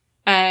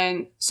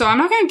 And so I'm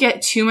not going to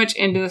get too much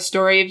into the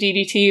story of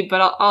DDT,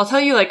 but I'll tell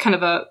you like kind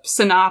of a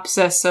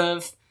synopsis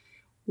of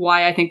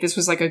why I think this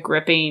was like a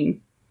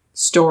gripping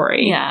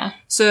story. Yeah.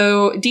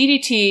 So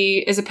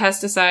DDT is a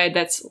pesticide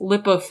that's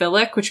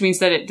lipophilic, which means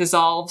that it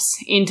dissolves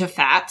into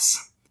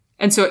fats.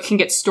 And so it can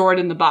get stored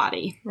in the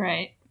body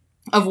Right.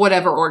 of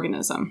whatever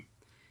organism.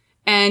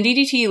 And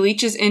DDT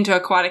leaches into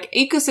aquatic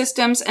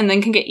ecosystems and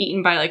then can get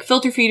eaten by like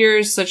filter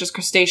feeders such as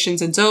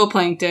crustaceans and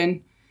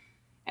zooplankton.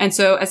 And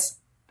so as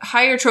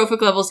higher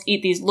trophic levels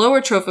eat these lower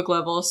trophic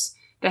levels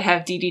that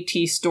have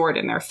DDT stored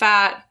in their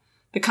fat,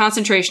 the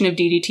concentration of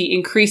DDT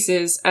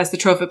increases as the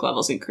trophic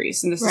levels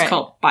increase. And this is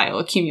called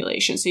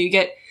bioaccumulation. So you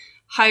get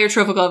higher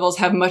trophic levels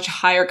have much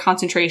higher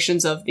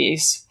concentrations of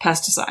these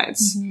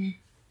pesticides.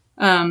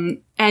 And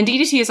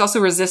DDT is also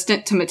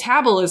resistant to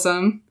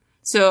metabolism.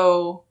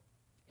 So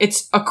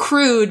it's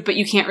accrued, but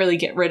you can't really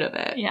get rid of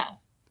it. Yeah.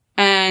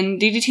 And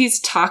DDT is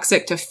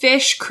toxic to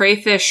fish,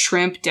 crayfish,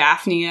 shrimp,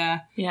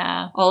 daphnia,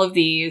 all of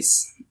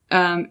these.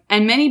 And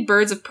many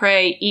birds of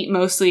prey eat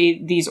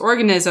mostly these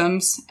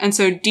organisms. And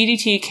so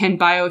DDT can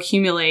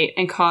bioaccumulate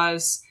and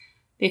cause,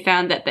 they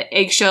found that the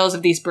eggshells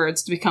of these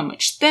birds to become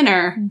much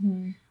thinner,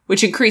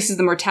 which increases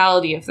the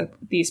mortality of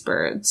these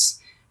birds.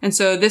 And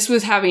so this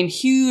was having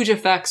huge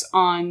effects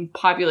on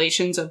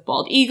populations of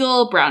bald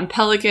eagle, brown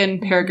pelican,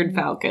 peregrine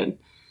falcon,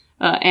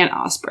 and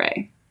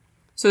osprey.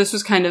 So this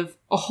was kind of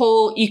a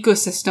whole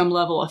ecosystem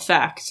level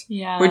effect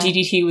where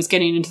DDT was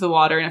getting into the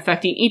water and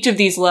affecting each of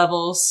these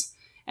levels.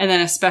 And then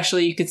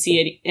especially you could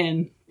see it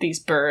in these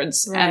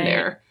birds and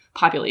their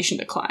population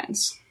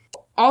declines.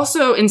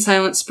 Also in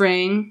Silent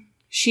Spring,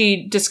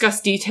 she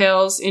discussed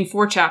details in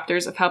 4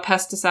 chapters of how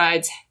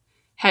pesticides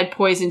had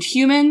poisoned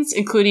humans,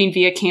 including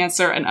via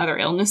cancer and other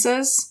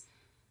illnesses.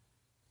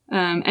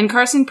 And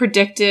Carson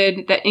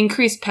predicted that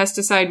increased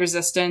pesticide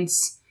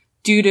resistance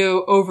due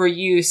to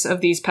overuse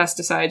of these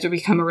pesticides would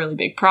become a really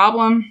big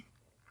problem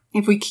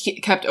if we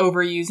kept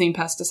overusing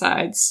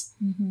pesticides.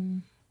 Mm-hmm.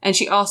 And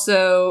she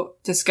also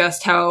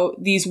discussed how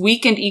these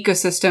weakened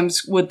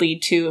ecosystems would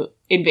lead to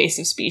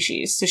invasive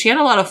species. So she had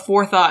a lot of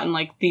forethought in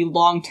like the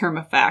long-term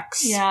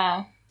effects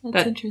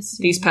that's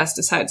interesting. These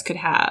pesticides could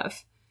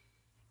have.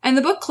 And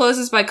the book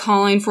closes by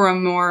calling for a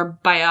more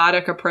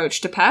biotic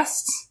approach to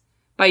pests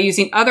by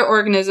using other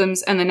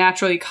organisms and the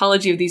natural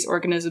ecology of these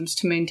organisms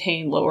to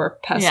maintain lower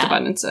pest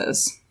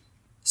abundances.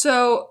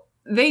 So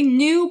they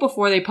knew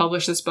before they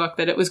published this book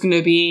that it was going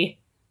to be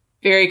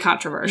very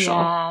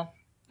controversial.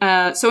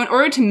 Yeah. So in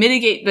order to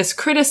mitigate this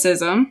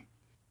criticism,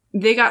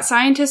 they got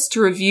scientists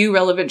to review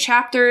relevant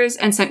chapters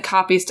and sent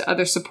copies to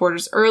other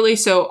supporters early.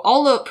 So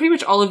pretty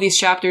much all of these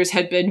chapters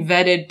had been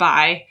vetted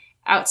by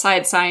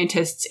outside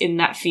scientists in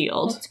that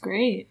field. That's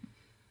great.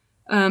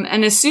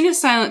 And as soon as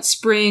Silent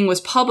Spring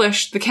was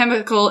published, the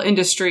chemical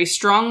industry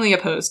strongly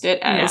opposed it,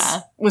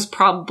 as was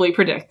probably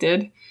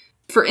predicted.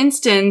 For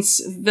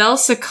instance,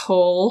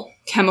 Velsicol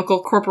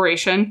Chemical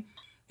Corporation,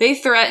 they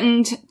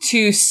threatened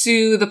to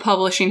sue the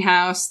publishing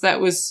house that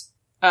was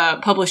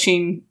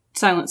publishing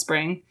Silent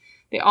Spring.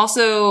 They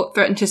also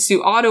threatened to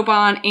sue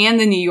Audubon and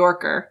The New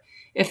Yorker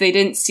if they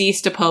didn't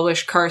cease to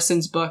publish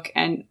Carson's book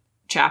and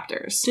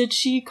chapters. Did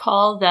she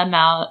call them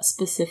out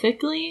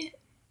specifically?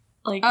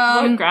 Like,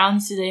 what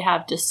grounds do they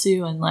have to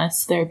sue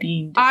unless they're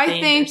being defamed?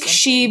 I think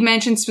she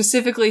mentioned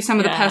specifically some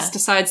of the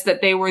pesticides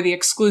that they were the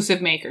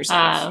exclusive makers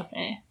of.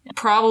 Okay. Yeah.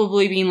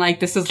 Probably being like,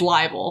 this is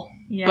libel.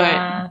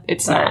 But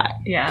it's not.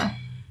 Yeah.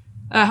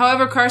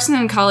 However, Carson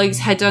and colleagues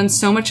had done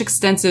so much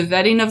extensive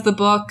vetting of the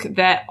book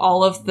that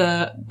all of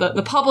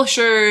the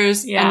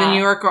publishers and the New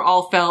Yorker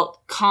all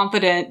felt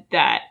confident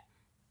that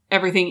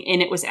everything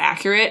in it was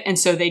accurate, and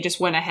so they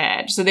just went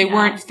ahead. So they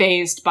weren't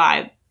fazed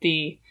by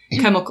the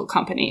chemical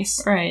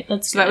companies. Right, so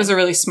good. That was a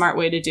really smart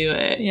way to do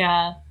it.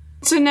 Yeah.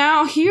 So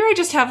now here I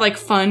just have like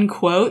fun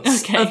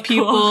quotes of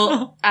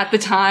people at the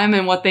time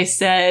and what they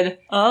said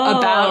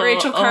about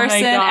Rachel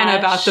Carson and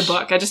about the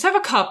book. I just have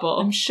a couple.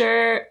 I'm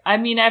sure. I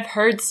mean, I've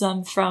heard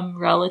some from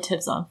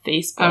relatives on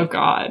Facebook. Oh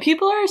God.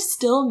 People are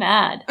still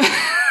mad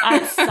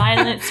at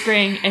Silent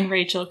Spring and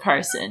Rachel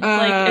Carson.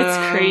 Like,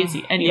 it's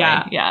crazy.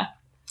 Anyway, yeah.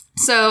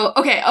 So,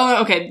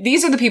 okay.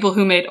 These are the people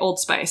who made Old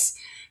Spice.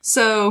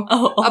 So,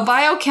 a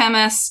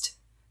biochemist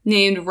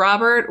named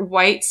Robert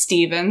White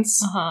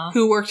Stevens,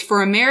 who worked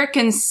for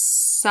American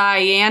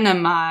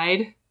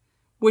Cyanamide,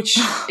 which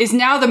is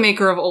now the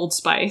maker of Old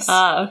Spice.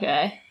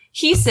 Okay.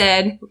 He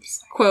said,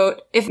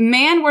 quote, "If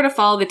man were to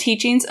follow the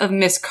teachings of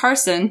Miss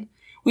Carson,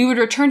 we would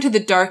return to the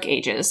Dark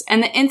Ages,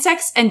 and the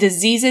insects and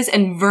diseases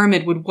and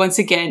vermin would once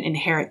again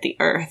inherit the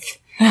earth."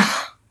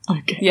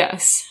 Okay.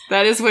 Yes,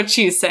 that is what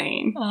she's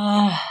saying.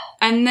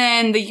 And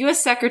then the U.S.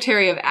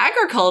 Secretary of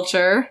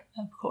Agriculture,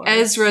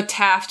 Ezra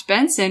Taft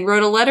Benson,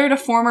 wrote a letter to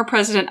former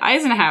President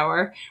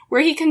Eisenhower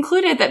where he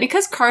concluded that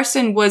because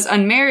Carson was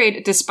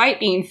unmarried despite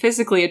being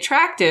physically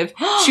attractive,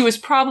 she was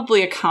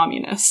probably a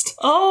communist.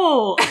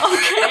 Oh,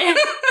 okay.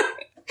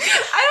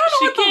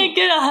 She can't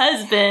get a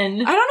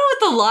husband. I don't know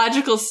what the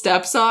logical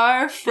steps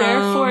are.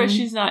 Therefore,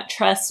 she's not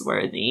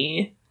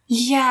trustworthy.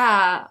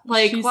 Yeah.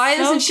 Like, why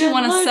doesn't she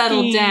want to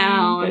settle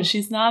down? But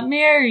she's not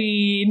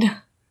married.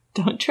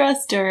 Don't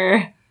trust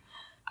her.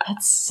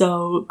 That's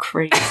so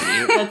crazy.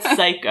 That's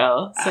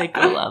psycho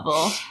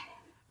level.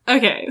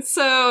 Okay,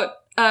 so,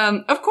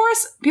 of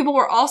course, people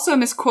were also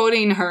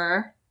misquoting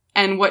her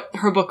and what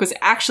her book was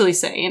actually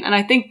saying, and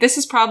I think this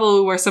is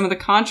probably where some of the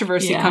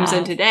controversy comes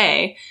in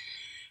today.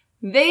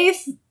 They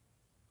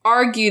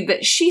argued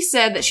that she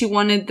said that she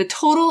wanted the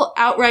total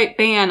outright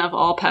ban of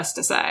all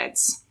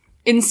pesticides.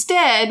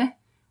 Instead,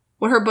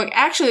 what her book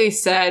actually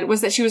said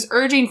was that she was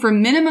urging for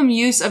minimum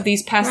use of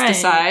these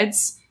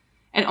pesticides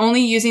and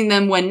only using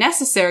them when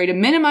necessary to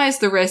minimize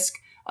the risk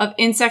of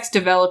insects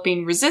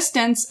developing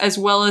resistance, as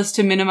well as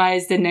to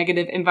minimize the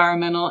negative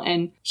environmental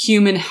and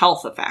human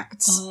health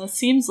effects.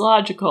 Seems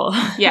logical.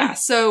 Yeah,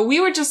 so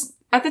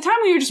at the time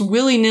we were just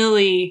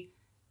willy-nilly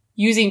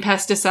using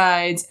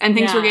pesticides and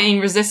things were getting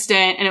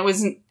resistant, and it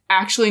wasn't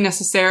actually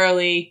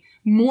necessarily,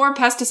 more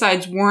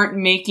pesticides weren't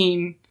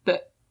making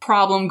the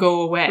problem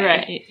go away.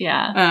 Right,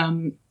 yeah.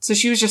 So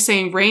she was just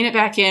saying, rein it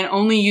back in,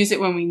 only use it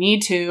when we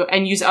need to,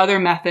 and use other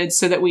methods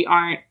so that we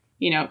aren't,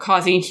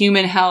 causing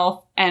human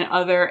health and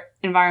other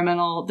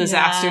environmental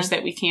disasters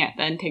that we can't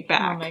then take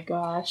back. Oh my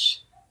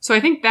gosh. So I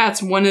think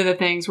that's one of the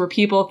things where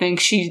people think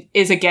she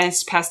is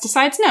against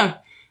pesticides. No.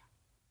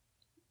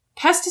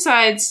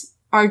 pesticides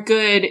are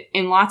good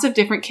in lots of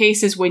different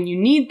cases when you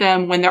need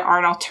them, when there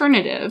aren't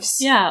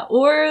alternatives. Yeah,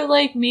 or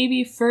like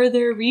maybe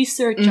further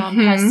research on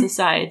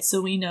pesticides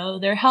so we know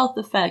their health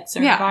effects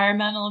or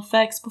environmental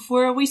effects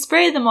before we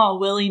spray them all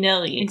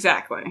willy-nilly.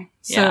 Exactly.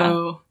 Yeah.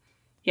 So,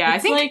 I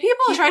think like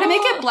people try to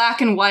make it black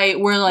and white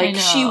where like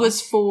she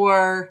was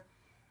for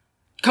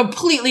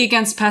completely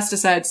against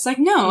pesticides. It's like,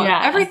 no,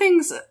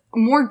 everything's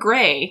more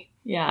gray.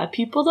 Yeah,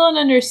 people don't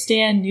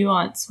understand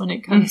nuance when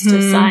it comes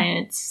to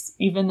science,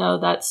 even though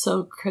that's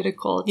so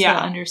critical to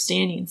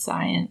understanding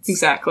science.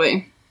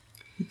 Exactly.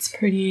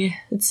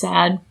 It's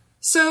sad.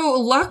 So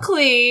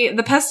luckily,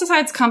 the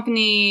pesticides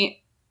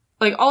company,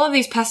 like all of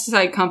these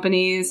pesticide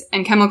companies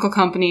and chemical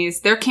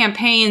companies, their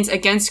campaigns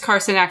against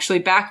Carson actually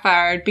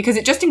backfired because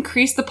it just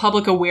increased the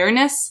public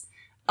awareness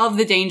of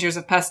the dangers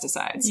of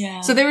pesticides.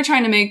 Yeah. So they were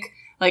trying to make,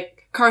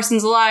 like,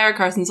 Carson's a liar,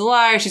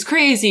 she's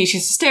crazy,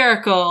 she's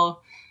hysterical.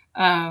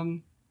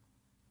 And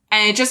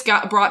it just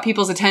brought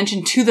people's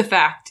attention to the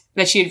fact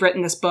that she had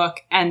written this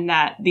book and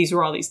that these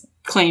were all these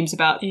claims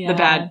about the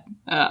bad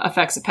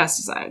effects of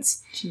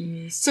pesticides.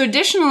 Jeez. So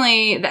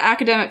additionally, the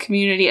academic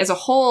community as a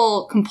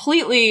whole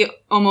completely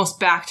almost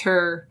backed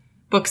her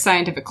book's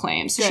scientific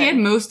claims. So she had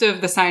most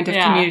of the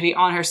scientific community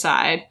on her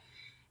side.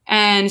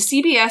 And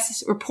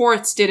CBS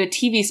Reports did a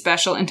TV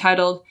special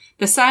entitled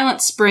The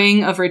Silent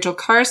Spring of Rachel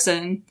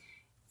Carson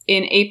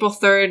in April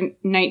 3rd,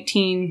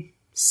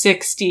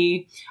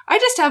 1960. I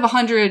just have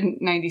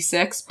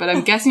 196, but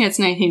I'm guessing it's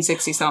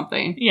 1960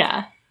 something.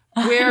 Yeah.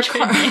 Where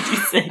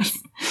 196.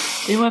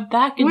 They went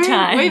back in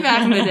time. Way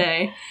back in the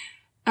day.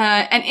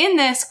 And in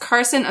this,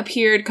 Carson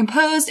appeared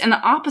composed and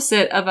the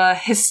opposite of a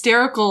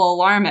hysterical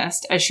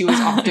alarmist, as she was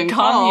often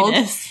called.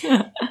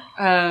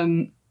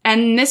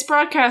 And this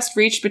broadcast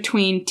reached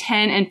between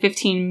 10 and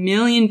 15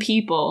 million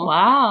people.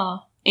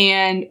 Wow.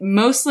 And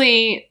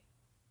mostly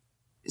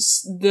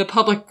the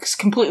public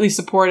completely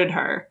supported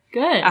her.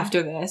 Good.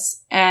 After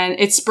this. And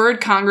it spurred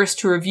Congress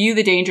to review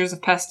the dangers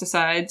of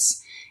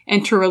pesticides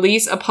and to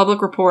release a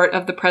public report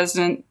of the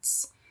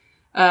president's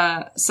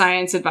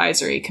Science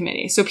Advisory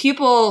Committee. So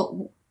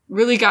people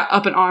really got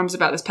up in arms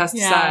about this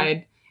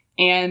pesticide,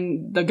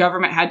 and the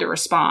government had to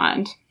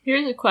respond.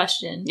 Here's a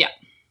question. Yeah.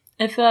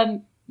 If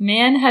a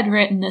man had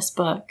written this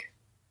book,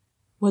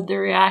 would the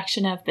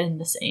reaction have been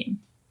the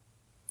same?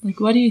 Like,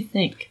 what do you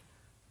think?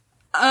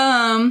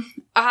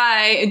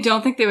 I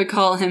don't think they would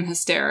call him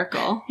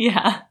hysterical.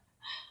 Yeah.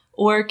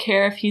 Or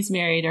care if he's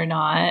married or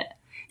not.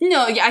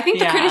 No, I think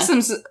the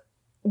criticisms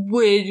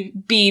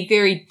would be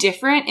very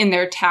different in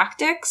their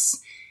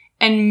tactics.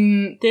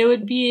 And they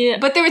would be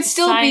but there would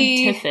still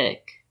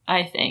scientific,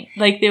 I think.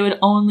 Like, they would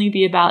only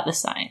be about the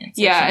science.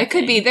 Yeah, it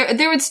could be.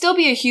 There would still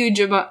be a huge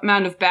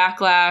amount of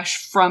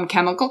backlash from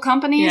chemical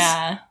companies.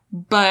 Yeah.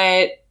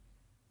 But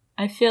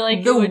I feel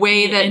like the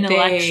way that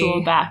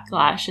intellectual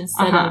backlash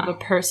instead of a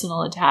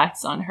personal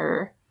attacks on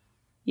her.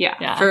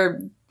 Yeah,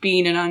 for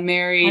being an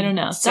unmarried, I don't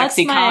know,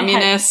 sexy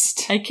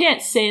communist. I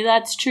can't say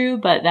that's true,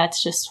 but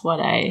that's just what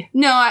I...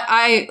 No,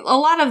 a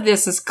lot of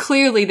this is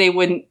clearly they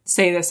wouldn't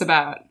say this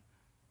about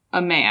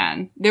a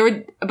man.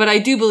 But I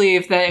do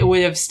believe that it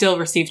would have still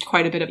received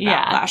quite a bit of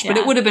backlash, but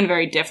it would have been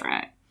very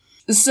different.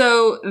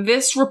 So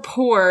this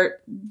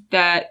report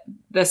that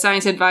the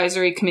Science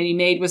Advisory Committee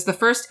made was the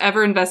first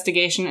ever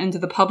investigation into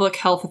the public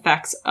health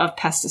effects of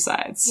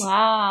pesticides.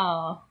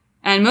 Wow.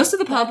 And most of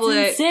the public...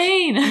 That's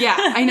insane. Yeah,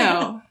 I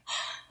know.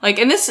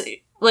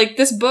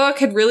 This book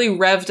had really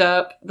revved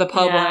up the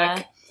public.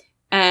 Yeah.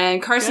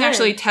 And Carson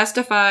actually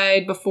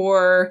testified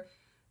before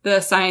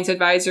the Science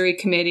Advisory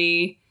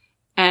Committee.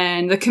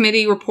 And the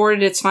committee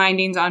reported its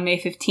findings on May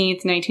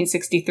 15th,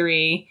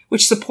 1963,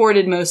 which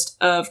supported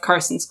most of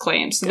Carson's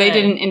claims. So they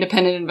did an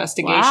independent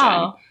investigation.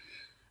 Wow.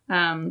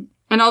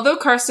 And although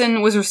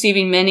Carson was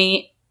receiving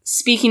many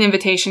speaking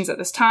invitations at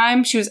this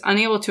time, she was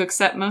unable to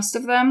accept most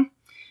of them.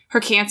 Her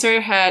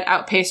cancer had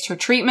outpaced her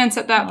treatments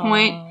at that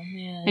point.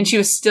 Man. And she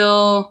was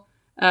still,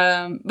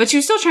 but she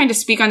was still trying to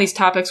speak on these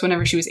topics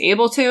whenever she was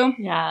able to.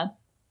 Yeah.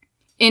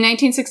 In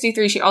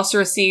 1963, she also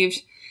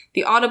received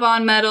the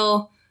Audubon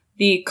Medal,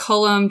 the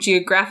Cullum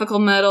Geographical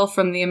Medal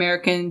from the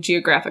American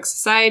Geographic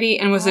Society,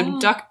 and was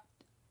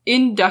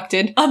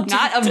inducted.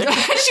 Not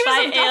abducted. She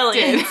was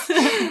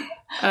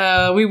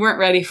abducted. We weren't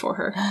ready for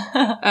her.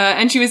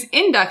 And she was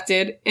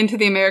inducted into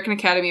the American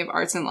Academy of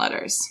Arts and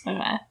Letters.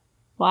 Okay.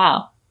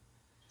 Wow.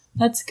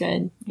 That's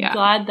good. Yeah. I'm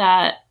glad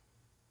that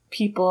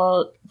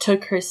people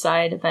took her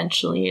side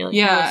eventually.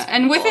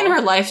 And within her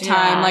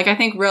lifetime, I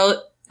think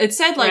it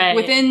said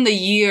within the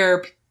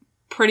year,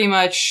 pretty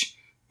much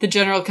the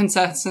general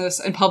consensus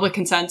and public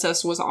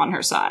consensus was on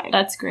her side.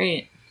 That's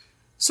great.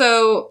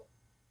 So,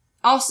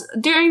 also,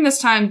 during this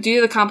time, due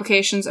to the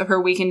complications of her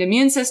weakened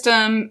immune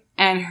system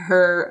and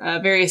her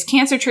various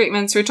cancer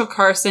treatments, Rachel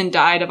Carson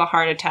died of a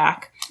heart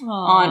attack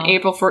on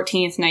April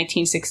 14th,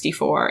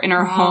 1964, in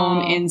her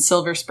home in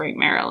Silver Spring,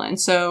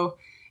 Maryland. So,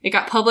 it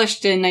got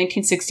published in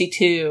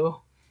 1962,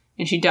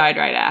 and she died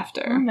right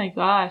after. Oh my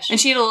gosh. And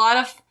she had a lot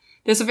of...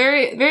 There's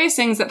various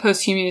things that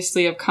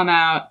posthumously have come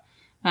out.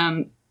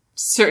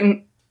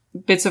 Certain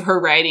bits of her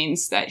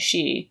writings that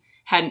she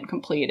hadn't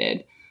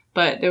completed.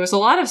 But there was a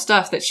lot of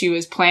stuff that she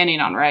was planning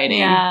on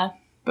writing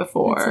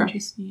before. That's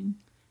interesting.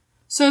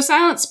 So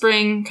Silent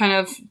Spring, kind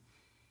of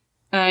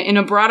in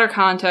a broader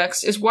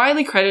context, is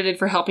widely credited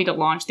for helping to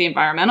launch the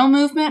environmental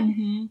movement.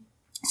 Mm-hmm.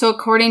 So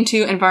according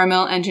to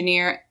environmental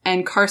engineer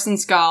and Carson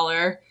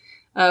scholar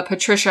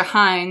Patricia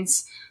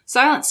Hines,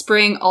 Silent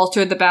Spring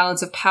altered the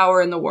balance of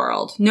power in the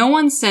world. No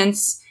one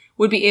since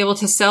would be able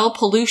to sell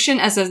pollution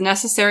as a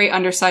necessary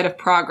underside of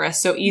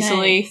progress so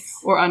easily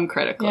or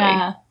uncritically.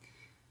 Yeah.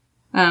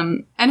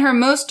 And her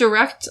most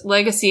direct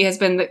legacy has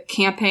been the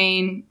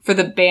campaign for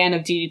the ban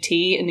of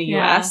DDT in the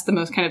U.S., the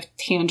most kind of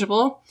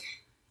tangible.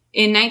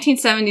 In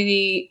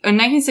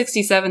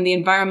 1967, the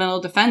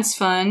Environmental Defense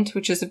Fund,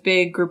 which is a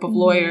big group of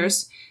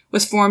lawyers,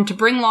 was formed to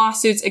bring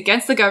lawsuits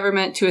against the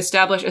government to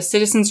establish a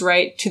citizen's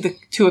right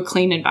to a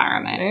clean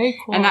environment. Very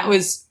cool. And that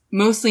was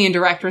mostly in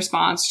direct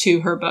response to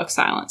her book,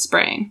 Silent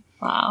Spring.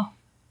 Wow.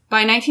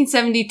 By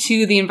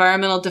 1972, the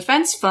Environmental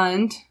Defense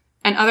Fund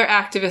and other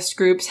activist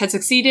groups had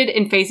succeeded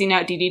in phasing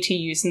out DDT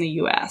use in the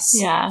U.S.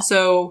 Yeah.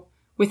 So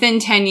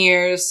within 10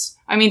 years,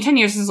 10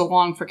 years is a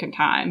long freaking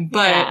time,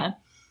 but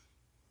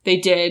they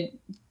did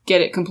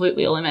get it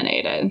completely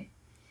eliminated.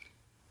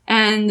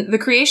 And the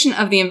creation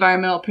of the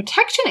Environmental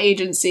Protection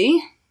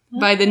Agency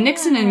by the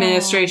Nixon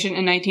administration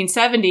in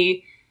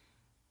 1970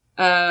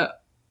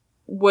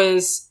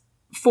 was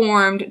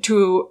formed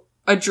to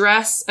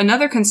address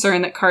another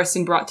concern that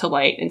Carson brought to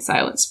light in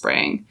Silent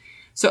Spring.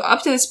 So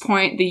up to this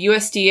point, the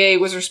USDA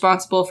was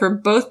responsible for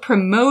both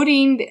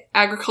promoting the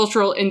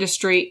agricultural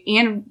industry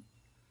and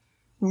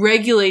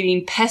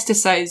regulating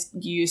pesticide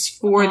use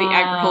for the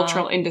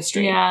agricultural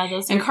industry. Yeah,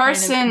 those are and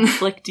Carson, kind of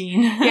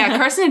conflicting.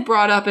 Carson had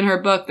brought up in her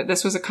book that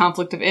this was a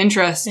conflict of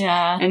interest.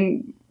 Yeah.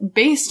 And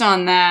based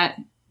on that,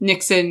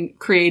 Nixon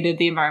created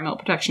the Environmental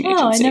Protection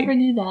Agency. Oh, I never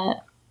knew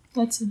that.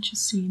 That's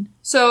interesting.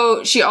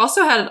 So she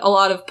also had a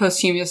lot of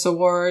posthumous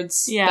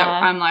awards that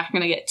I'm not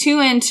going to get too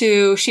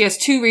into. She has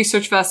 2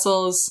 research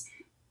vessels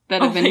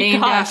that have been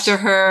named after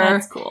her.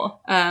 That's cool.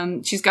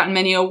 She's gotten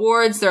many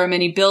awards. There are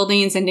many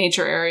buildings and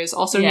nature areas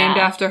also named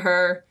after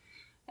her.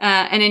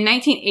 And in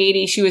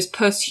 1980, she was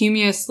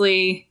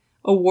posthumously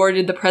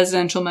awarded the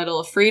Presidential Medal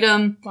of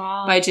Freedom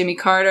by Jimmy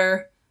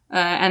Carter.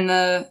 And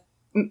the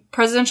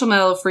Presidential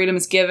Medal of Freedom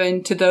is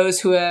given to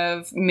those who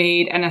have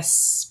made an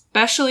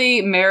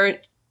especially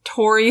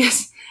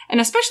meritorious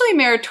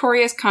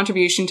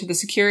contribution to the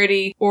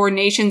security or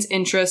nation's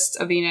interests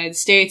of the United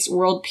States,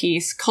 world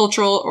peace,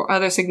 cultural or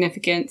other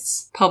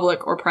significance,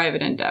 public or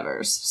private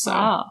endeavors.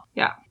 So,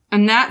 yeah.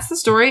 And that's the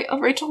story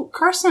of Rachel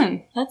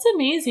Carson. That's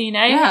amazing.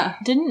 I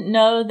didn't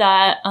know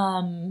that.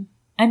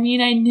 I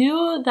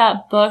knew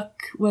that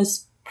book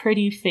was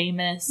pretty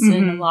famous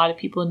and a lot of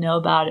people know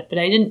about it, but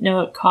I didn't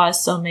know it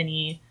caused so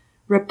many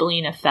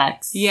rippling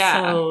effects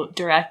so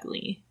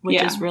directly,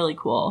 which is really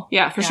cool.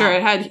 Yeah, for sure.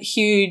 It had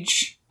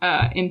huge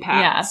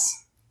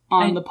impacts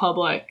on the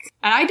public.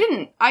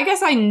 And I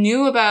guess I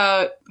knew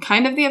about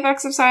kind of the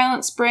effects of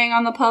Silent Spring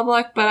on the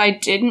public, but I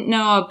didn't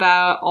know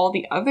about all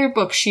the other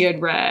books she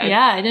had read.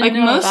 Yeah, I didn't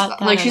know about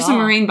that she's a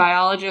marine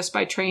biologist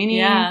by training.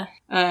 Yeah.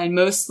 And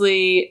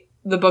mostly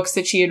the books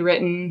that she had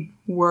written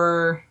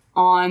were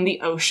on the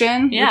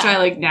ocean, which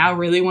I now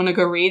really want to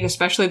go read,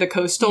 especially the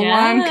coastal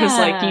one, because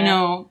right,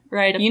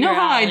 you know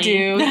how I do.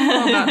 You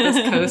know about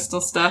this coastal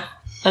stuff.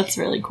 That's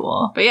really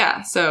cool. But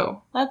yeah,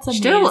 so that's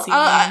amazing.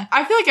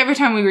 I feel like every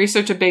time we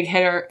research a big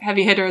hitter,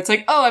 heavy hitter, it's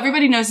like, oh,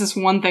 everybody knows this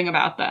one thing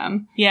about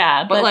them.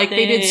 Yeah, but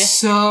they did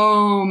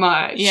so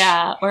much.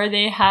 Yeah, or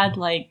they had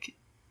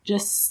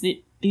just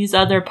these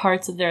other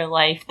parts of their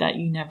life that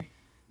you never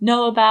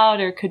know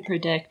about or could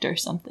predict or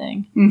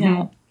something. Mm-hmm.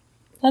 Yeah.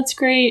 That's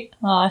great.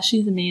 Aw,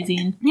 she's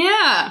amazing.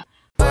 Yeah.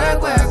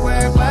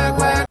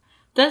 Work.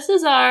 This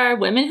is our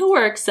Women Who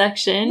Work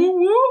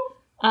section,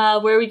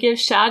 where we give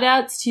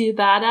shout-outs to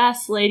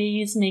badass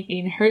ladies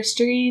making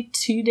herstory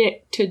to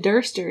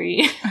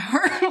durstory.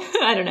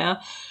 I don't know.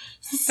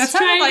 That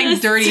sounded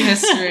like dirty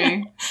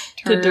history.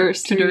 To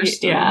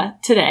durstory. Yeah,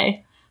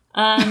 today.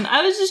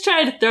 I was just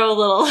trying to throw a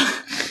little,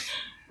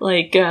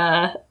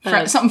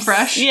 something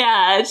fresh?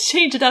 Yeah,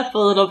 change it up a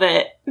little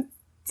bit.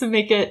 To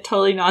make it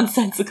totally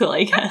nonsensical,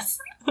 I guess.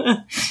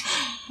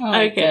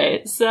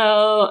 Okay,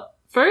 so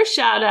first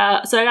shout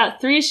out. So I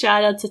got 3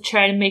 shout outs to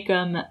try to make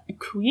them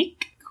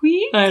quick.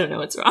 I don't know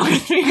what's wrong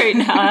with me right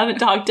now. I haven't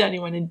talked to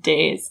anyone in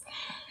days.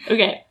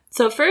 Okay,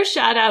 so first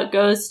shout out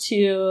goes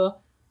to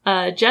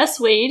Jess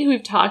Wade, who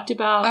we've talked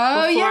about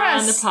before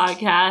on the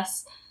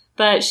podcast.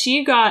 But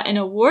she got an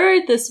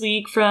award this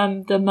week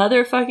from the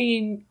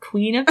motherfucking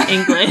Queen of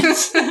England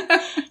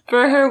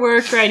for her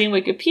work writing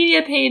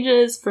Wikipedia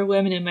pages for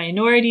women and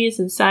minorities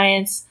in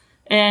science.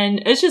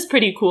 And it's just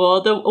pretty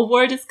cool. The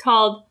award is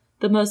called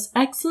the Most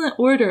Excellent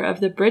Order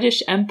of the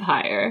British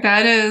Empire.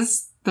 That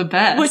is the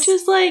best. Which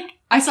is I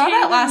saw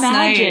that last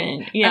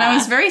night. Yeah. And I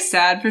was very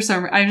sad for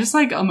some reason. I'm just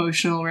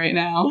emotional right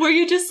now. Were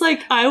you just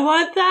I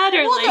want that?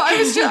 Or no,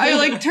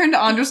 I turned to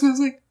Andres and I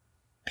was like,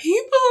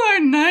 people are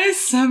nice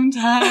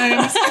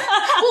sometimes.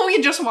 Well,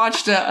 we just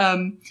watched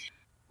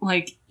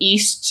like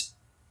East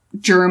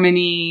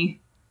Germany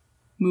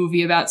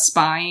movie about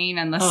spying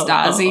and the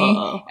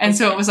Stasi. And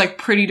so it was like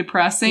pretty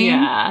depressing.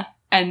 Yeah.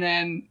 And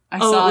then I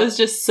saw it was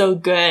just so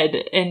good.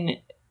 And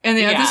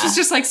this was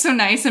just like so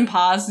nice and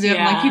positive.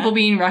 And like people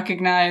being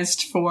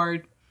recognized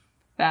for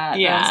that.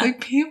 Yeah. I was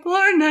like, people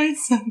are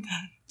nice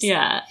sometimes.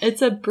 Yeah.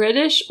 It's a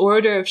British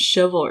Order of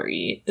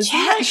Chivalry. Isn't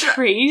that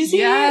crazy?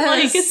 Yes.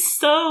 Like, it's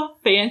so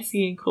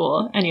fancy and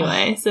cool.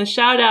 Anyway, so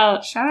shout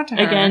out to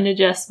her. Again to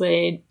Jess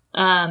Wade.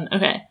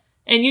 Okay.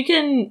 And you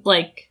can,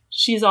 like,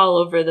 she's all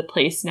over the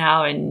place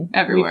now, and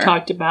everywhere. We've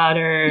talked about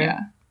her,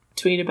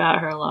 tweet about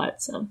her a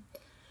lot, so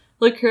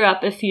look her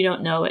up if you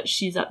don't know what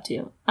she's up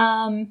to.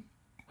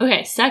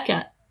 Okay,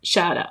 second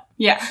shout out.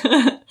 Yeah.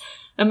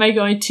 Am I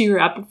going too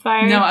rapid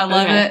fire? No, I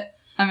love it.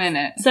 I'm in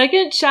it.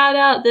 Second shout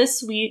out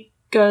this week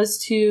goes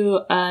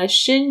to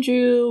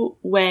Xinju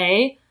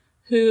Wei,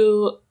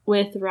 who,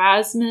 with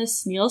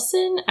Rasmus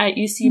Nielsen at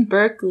UC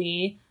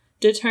Berkeley,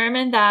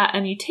 determined that a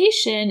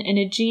mutation in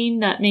a gene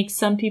that makes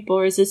some people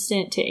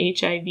resistant to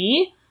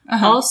HIV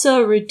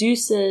also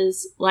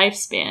reduces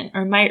lifespan,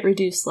 or might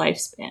reduce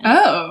lifespan.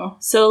 Oh.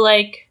 So,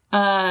 like,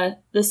 the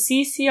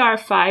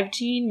CCR5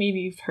 gene,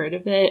 maybe you've heard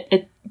of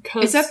it.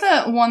 Is that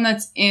the one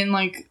that's in,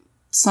 like,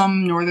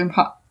 some northern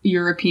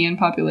European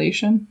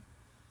population?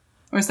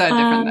 Or is that a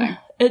different thing?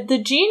 The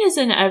gene is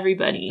in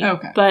everybody.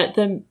 Okay.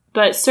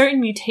 But certain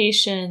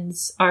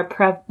mutations are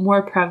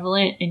more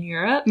prevalent in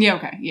Europe. Yeah,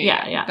 okay.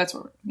 Yeah. That's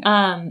what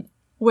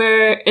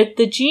where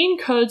the gene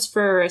codes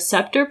for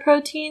receptor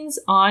proteins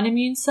on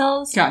immune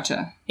cells.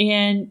 Gotcha.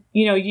 And,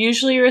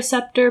 usually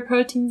receptor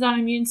proteins on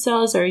immune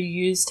cells are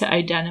used to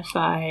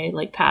identify,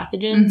 like,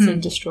 pathogens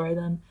and destroy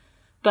them.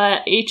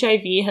 But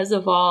HIV has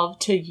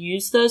evolved to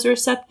use those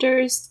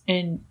receptors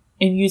and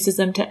uses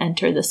them to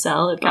enter the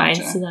cell. It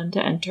binds to them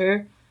to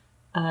enter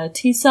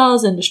T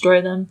cells and destroy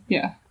them.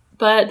 Yeah.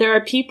 But there are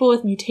people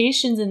with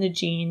mutations in the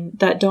gene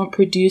that don't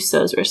produce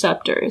those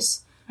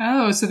receptors.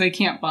 Oh, so they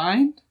can't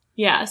bind?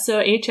 Yeah,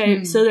 so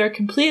so they're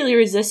completely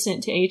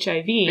resistant to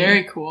HIV.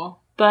 Very cool.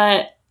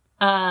 But,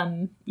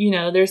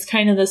 there's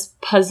kind of this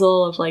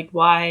puzzle of, like,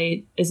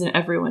 why isn't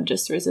everyone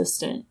just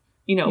resistant?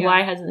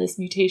 Why hasn't this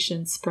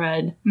mutation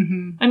spread?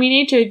 Mm-hmm. I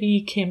mean,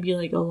 HIV can be,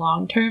 like, a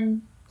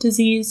long-term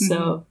disease,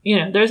 so,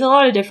 there's a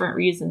lot of different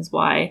reasons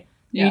why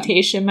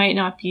mutation might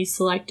not be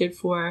selected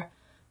for.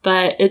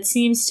 But it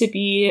seems to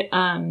be,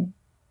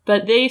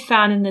 but they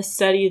found in this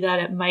study that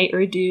it might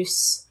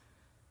reduce,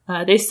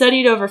 they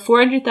studied over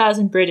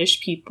 400,000 British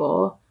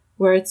people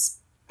where it's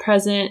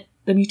present,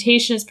 the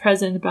mutation is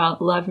present in about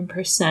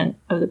 11%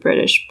 of the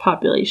British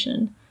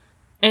population,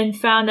 and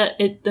found that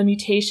the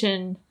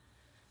mutation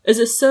is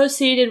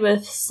associated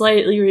with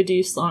slightly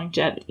reduced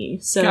longevity.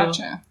 So,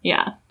 gotcha.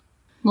 Yeah.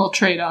 Little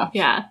trade-off.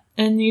 Yeah.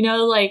 And,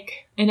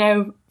 and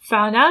I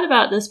found out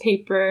about this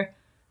paper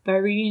by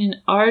reading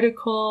an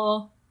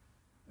article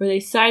where they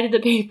cited the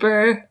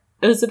paper.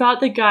 It was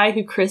about the guy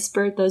who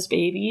CRISPR'd those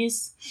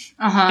babies.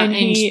 And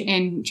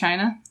in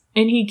China?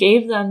 And he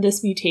gave them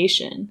this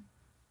mutation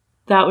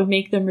that would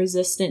make them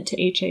resistant to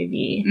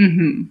HIV.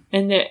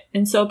 Mm-hmm.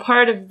 And so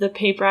part of the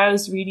paper I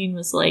was reading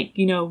was like,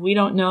 we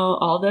don't know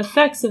all the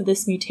effects of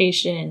this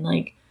mutation.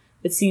 Like,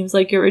 it seems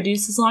like it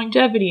reduces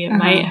longevity. It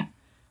might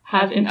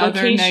have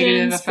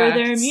implications for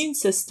their immune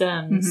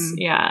systems. Mm-hmm.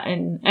 Yeah.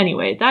 And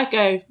anyway, that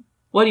guy,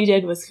 what he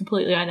did was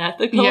completely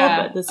unethical,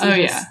 but this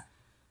is just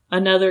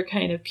another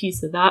kind of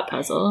piece of that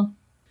puzzle.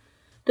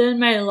 Then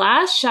my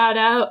last shout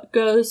out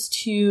goes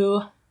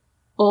to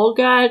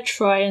Olga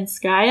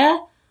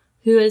Troyanskaya,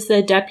 who is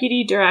the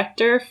deputy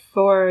director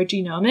for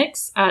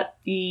genomics at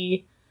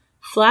the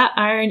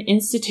Flatiron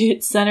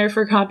Institute Center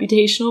for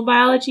Computational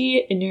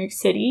Biology in New York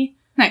City.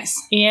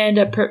 Nice.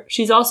 And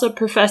she's also a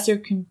professor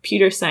of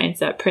computer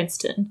science at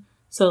Princeton.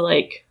 So,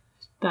 like,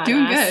 badass.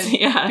 Doing good.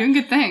 Yeah. Doing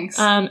good things.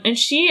 And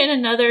she and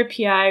another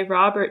PI,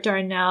 Robert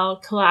Darnell,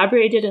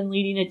 collaborated in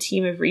leading a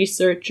team of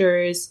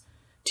researchers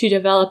to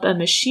develop a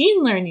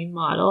machine learning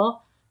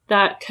model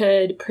that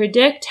could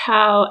predict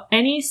how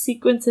any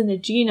sequence in the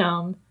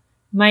genome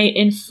might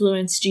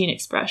influence gene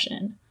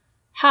expression.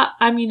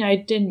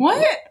 I didn't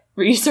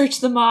research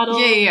the model.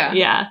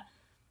 Yeah.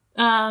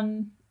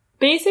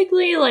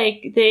 Basically,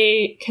 like,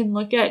 they can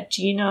look at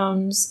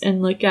genomes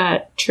and look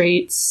at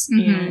traits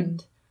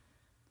and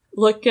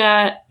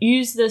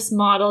use this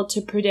model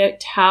to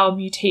predict how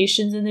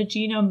mutations in the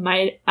genome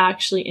might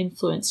actually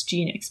influence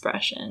gene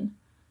expression.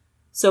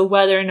 So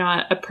whether or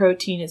not a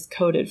protein is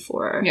coded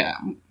for. Yeah.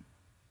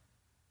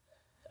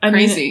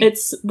 Crazy. Mean,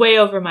 it's way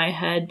over my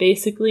head,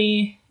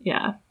 basically.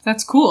 Yeah.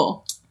 That's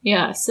cool.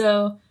 Yeah.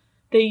 So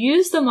they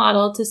use the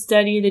model to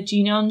study the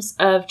genomes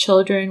of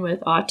children with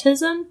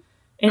autism,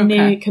 and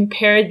they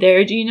compared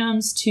their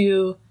genomes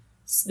to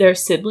their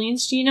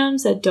siblings'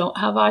 genomes that don't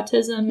have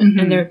autism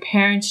and their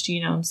parents'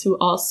 genomes who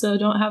also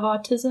don't have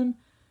autism.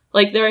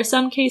 Like, there are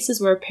some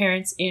cases where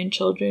parents and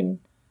children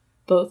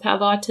both have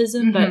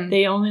autism, but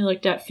they only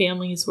looked at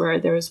families where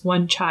there was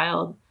one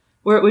child,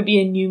 where it would be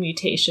a new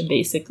mutation,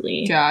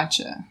 basically.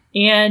 Gotcha.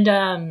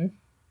 And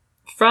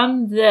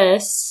from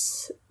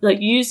this, like,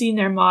 using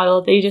their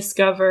model, they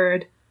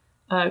discovered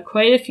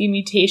quite a few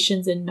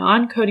mutations in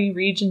non-coding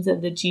regions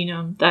of the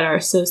genome that are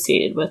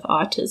associated with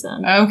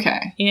autism.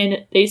 Okay.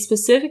 And they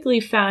specifically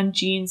found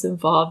genes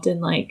involved in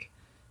like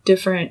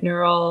different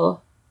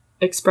neural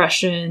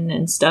expression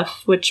and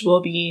stuff, which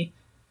will be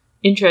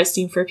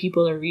interesting for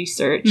people to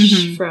research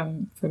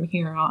from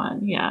here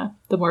on. Yeah.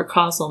 The more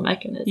causal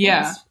mechanisms.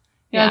 Yeah.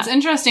 Yeah. It's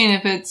interesting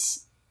if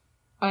it's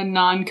a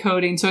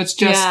non-coding. So it's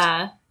just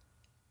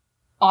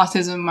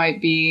autism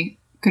might be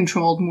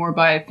controlled more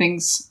by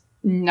things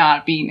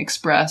not being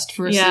expressed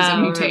versus a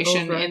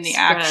mutation in the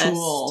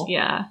actual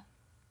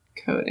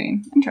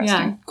coding.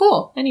 Interesting. Yeah.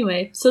 Cool.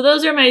 Anyway, so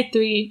those are my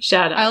 3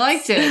 shout-outs. I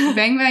liked it.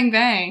 Bang, bang,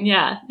 bang.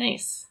 Yeah,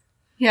 nice.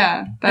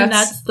 Yeah. And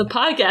that's the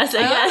podcast,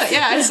 I guess.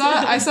 Yeah,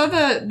 I saw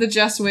the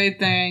Jess Wade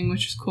thing,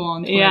 which was cool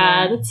on Twitter.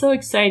 Yeah, that's so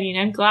exciting.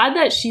 I'm glad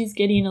that she's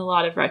getting a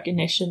lot of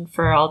recognition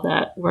for all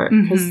that work,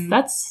 because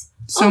that's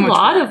so a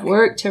lot of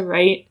work to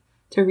write,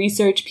 to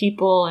research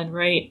people and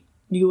write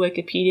new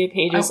Wikipedia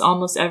pages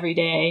almost every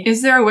day.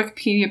 Is there a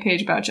Wikipedia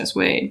page about Jess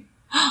Wade?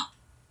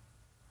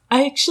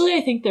 I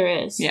think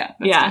there is. Yeah.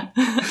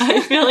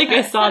 I feel like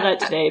I saw that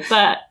today,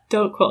 but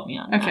don't quote me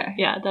on that. Okay.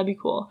 Yeah, that'd be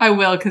cool. I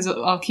will, because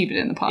I'll keep it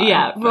in the pod.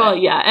 Yeah, well,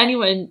 yeah.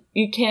 Anyone,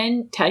 you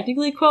can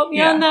technically quote me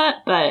on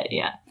that, but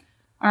yeah.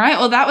 All right,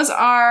 well, that was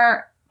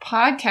our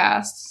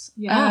podcast.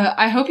 Yeah.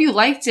 I hope you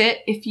liked it.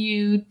 If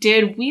you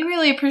did, we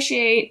really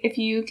appreciate if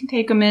you can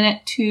take a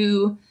minute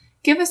to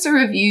give us a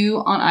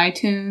review on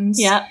iTunes.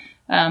 Yeah.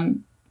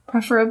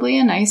 Preferably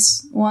a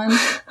nice one,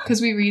 because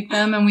we read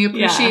them and we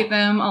appreciate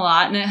them a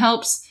lot, and it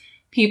helps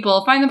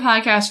people find the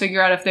podcast, figure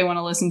out if they want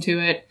to listen to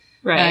it,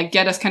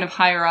 get us kind of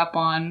higher up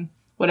on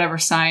whatever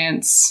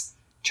science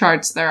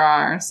charts there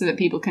are so that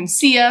people can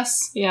see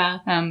us.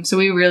 Yeah. So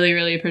we really,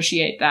 really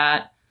appreciate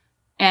that.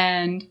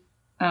 And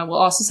we'll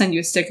also send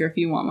you a sticker if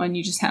you want one.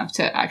 You just have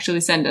to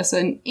actually send us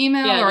an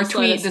email or a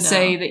tweet to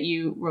say that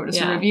you wrote us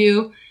a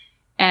review.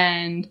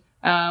 And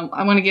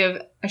I want to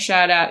give a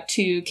shout out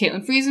to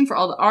Caitlin Friesen for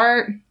all the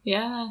art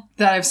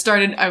that I've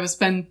started. I've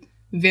been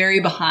very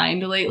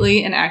behind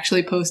lately and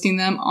actually posting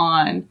them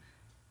on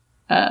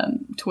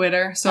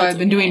Twitter. So I've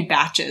been doing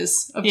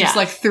batches of just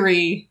like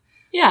 3.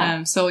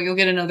 Yeah. So you'll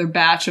get another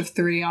batch of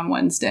 3 on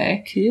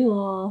Wednesday.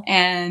 Cool.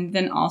 And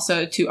then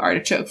also to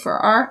Artichoke for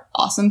our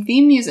awesome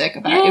theme music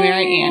about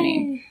Mary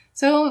Annie.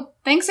 So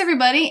thanks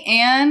everybody,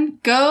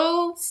 and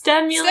go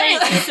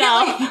stimulate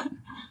yourself.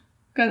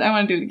 Because I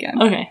want to do it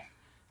again. Okay.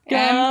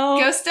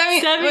 Go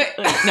stimulate.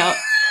 No.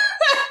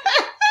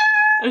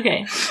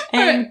 Okay.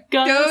 And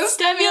go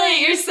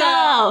stimulate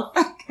yourself.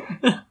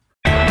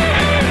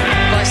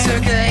 By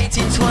circa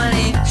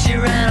 1820, she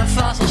ran a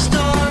fossil store.